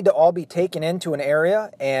people need to all be taken into an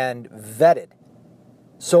area and vetted.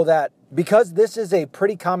 So that, because this is a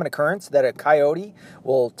pretty common occurrence, that a coyote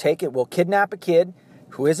will kidnap a kid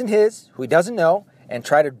who isn't his, who he doesn't know, and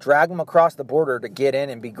try to drag him across the border to get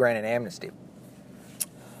in and be granted amnesty.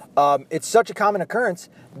 It's such a common occurrence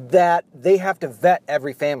that they have to vet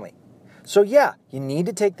every family. So yeah, you need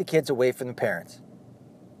to take the kids away from the parents.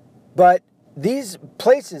 But these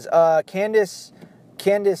places, Candace,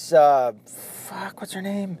 what's her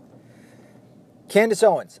name? Candace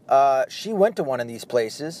Owens. She went to one of these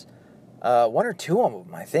places, 1 or 2 of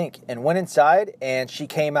them, I think, and went inside, and she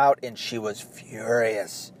came out, and she was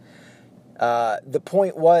furious. The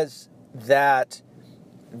point was that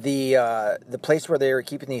the place where they were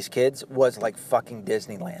keeping these kids was like fucking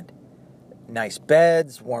Disneyland. Nice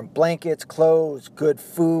beds, warm blankets, clothes, good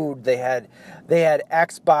food. They had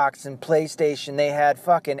Xbox and PlayStation. They had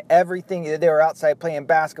fucking everything. They were outside playing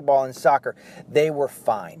basketball and soccer. They were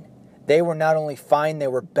fine. They were not only fine, they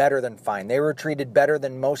were better than fine. They were treated better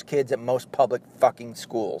than most kids at most public fucking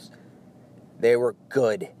schools. They were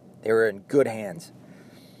good. They were in good hands.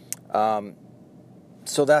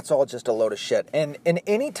 So that's all just a load of shit. And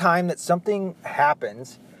any time that something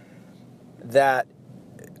happens that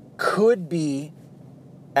could be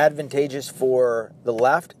advantageous for the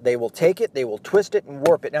left, they will take it, they will twist it and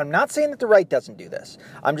warp it. Now, I'm not saying that the right doesn't do this.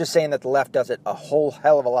 I'm just saying that the left does it a whole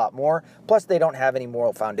hell of a lot more. Plus, they don't have any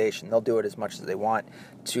moral foundation. They'll do it as much as they want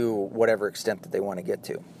to whatever extent that they want to get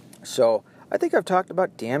to. So, I think I've talked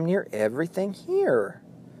about damn near everything here.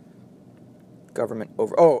 Government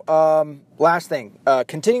over... last thing.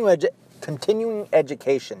 Continuing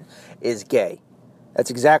education is gay. That's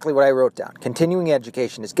exactly what I wrote down. Continuing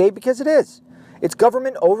education is gay because it is. It's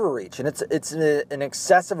government overreach, and it's an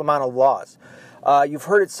excessive amount of laws. You've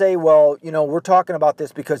heard it say, well, we're talking about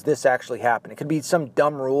this because this actually happened. It could be some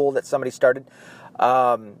dumb rule that somebody started.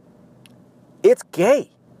 It's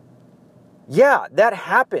gay. Yeah, that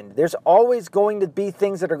happened. There's always going to be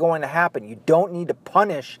things that are going to happen. You don't need to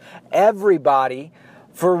punish everybody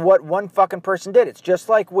for what one fucking person did. It's just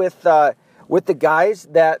like with the guys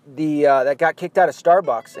that got kicked out of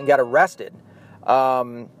Starbucks and got arrested.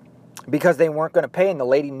 Because they weren't going to pay, and the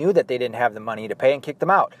lady knew that they didn't have the money to pay and kicked them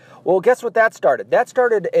out. Well, guess what that started? That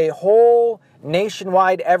started a whole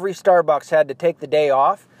nationwide, every Starbucks had to take the day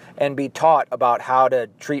off and be taught about how to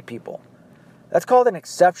treat people. That's called an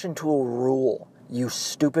exception to a rule, you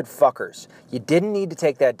stupid fuckers. You didn't need to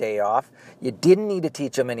take that day off. You didn't need to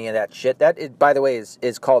teach them any of that shit. That, by the way,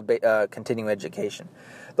 is called continuing education.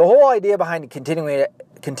 The whole idea behind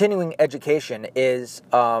continuing education is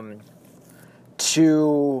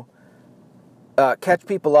to... catch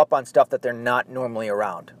people up on stuff that they're not normally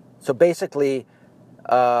around. So basically,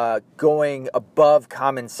 going above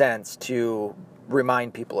common sense to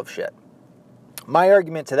remind people of shit. My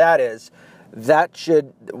argument to that is that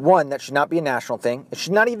should not be a national thing. It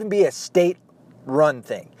should not even be a state-run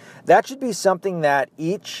thing. That should be something that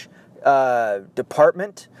each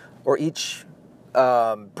department or each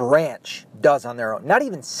branch does on their own. Not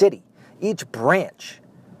even city. Each branch.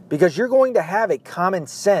 Because you're going to have a common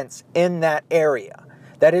sense in that area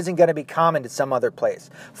that isn't going to be common to some other place.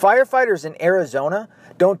 Firefighters in Arizona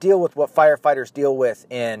don't deal with what firefighters deal with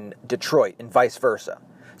in Detroit and vice versa.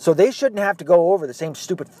 So they shouldn't have to go over the same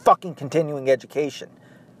stupid fucking continuing education.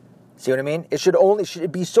 See what I mean? It should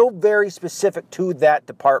be so very specific to that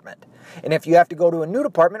department. And if you have to go to a new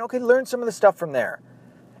department, okay, learn some of the stuff from there.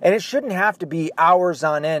 And it shouldn't have to be hours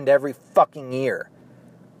on end every fucking year.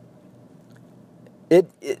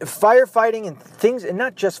 Firefighting and things, and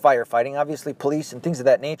not just firefighting, obviously police and things of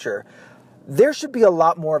that nature, there should be a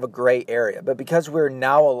lot more of a gray area. But because we're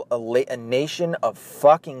now a nation of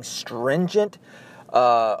fucking stringent,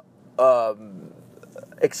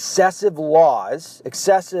 excessive laws,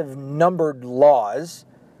 excessive numbered laws,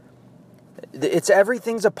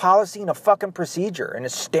 everything's a policy and a fucking procedure and a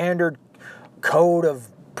standard code of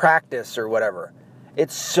practice or whatever.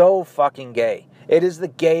 It's so fucking gay. It is the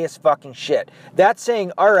gayest fucking shit. That's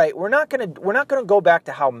saying, all right, we're not gonna go back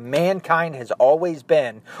to how mankind has always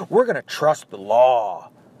been. We're gonna trust the law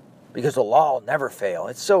because the law will never fail.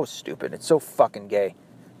 It's so stupid. It's so fucking gay.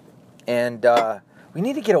 And we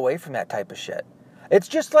need to get away from that type of shit. It's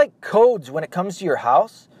just like codes when it comes to your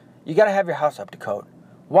house. You got to have your house up to code.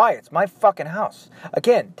 Why? It's my fucking house.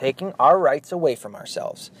 Again, taking our rights away from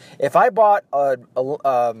ourselves. If I bought a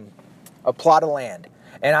plot of land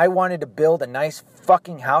and I wanted to build a nice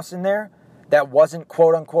fucking house in there that wasn't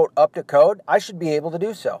quote-unquote up to code, I should be able to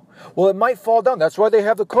do so. Well, it might fall down. That's why they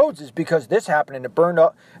have the codes, is because this happened and it burned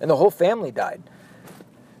up and the whole family died.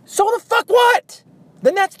 So the fuck what?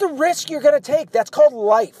 Then that's the risk you're going to take. That's called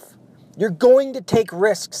life. You're going to take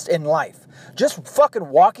risks in life. Just fucking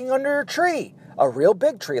walking under a tree. A real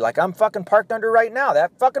big tree like I'm fucking parked under right now.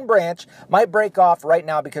 That fucking branch might break off right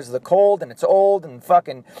now because of the cold and it's old and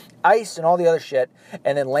fucking ice and all the other shit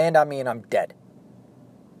and then land on me and I'm dead.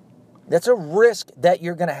 That's a risk that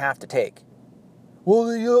you're going to have to take. Well,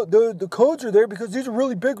 the codes are there because these are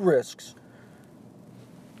really big risks.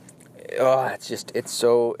 No.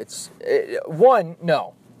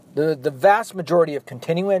 The vast majority of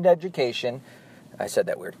continuing education, I said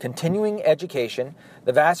that weird, continuing education,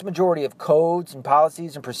 the vast majority of codes and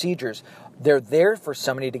policies and procedures, they're there for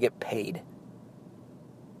somebody to get paid.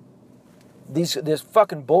 This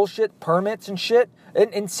fucking bullshit, permits and shit,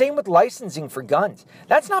 and same with licensing for guns.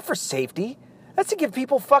 That's not for safety. That's to give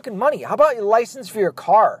people fucking money. How about your license for your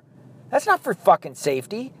car? That's not for fucking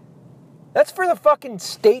safety. That's for the fucking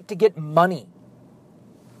state to get money.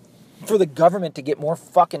 For the government to get more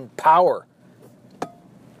fucking power.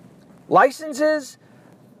 Licenses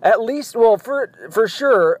At least, well, for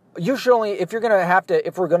sure, you should only, if we're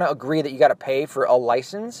going to agree that you got to pay for a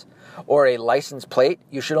license or a license plate,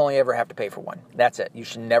 you should only ever have to pay for one. That's it. You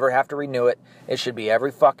should never have to renew it. It should be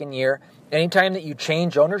every fucking year. Anytime that you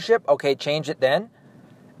change ownership, okay, change it then.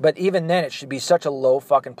 But even then, it should be such a low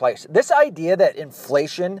fucking price. This idea that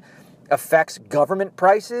inflation affects government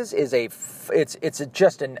prices is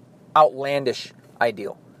just an outlandish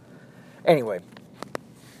ideal. Anyway,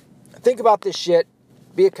 think about this shit.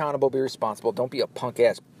 Be accountable, be responsible. Don't be a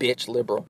punk-ass bitch liberal.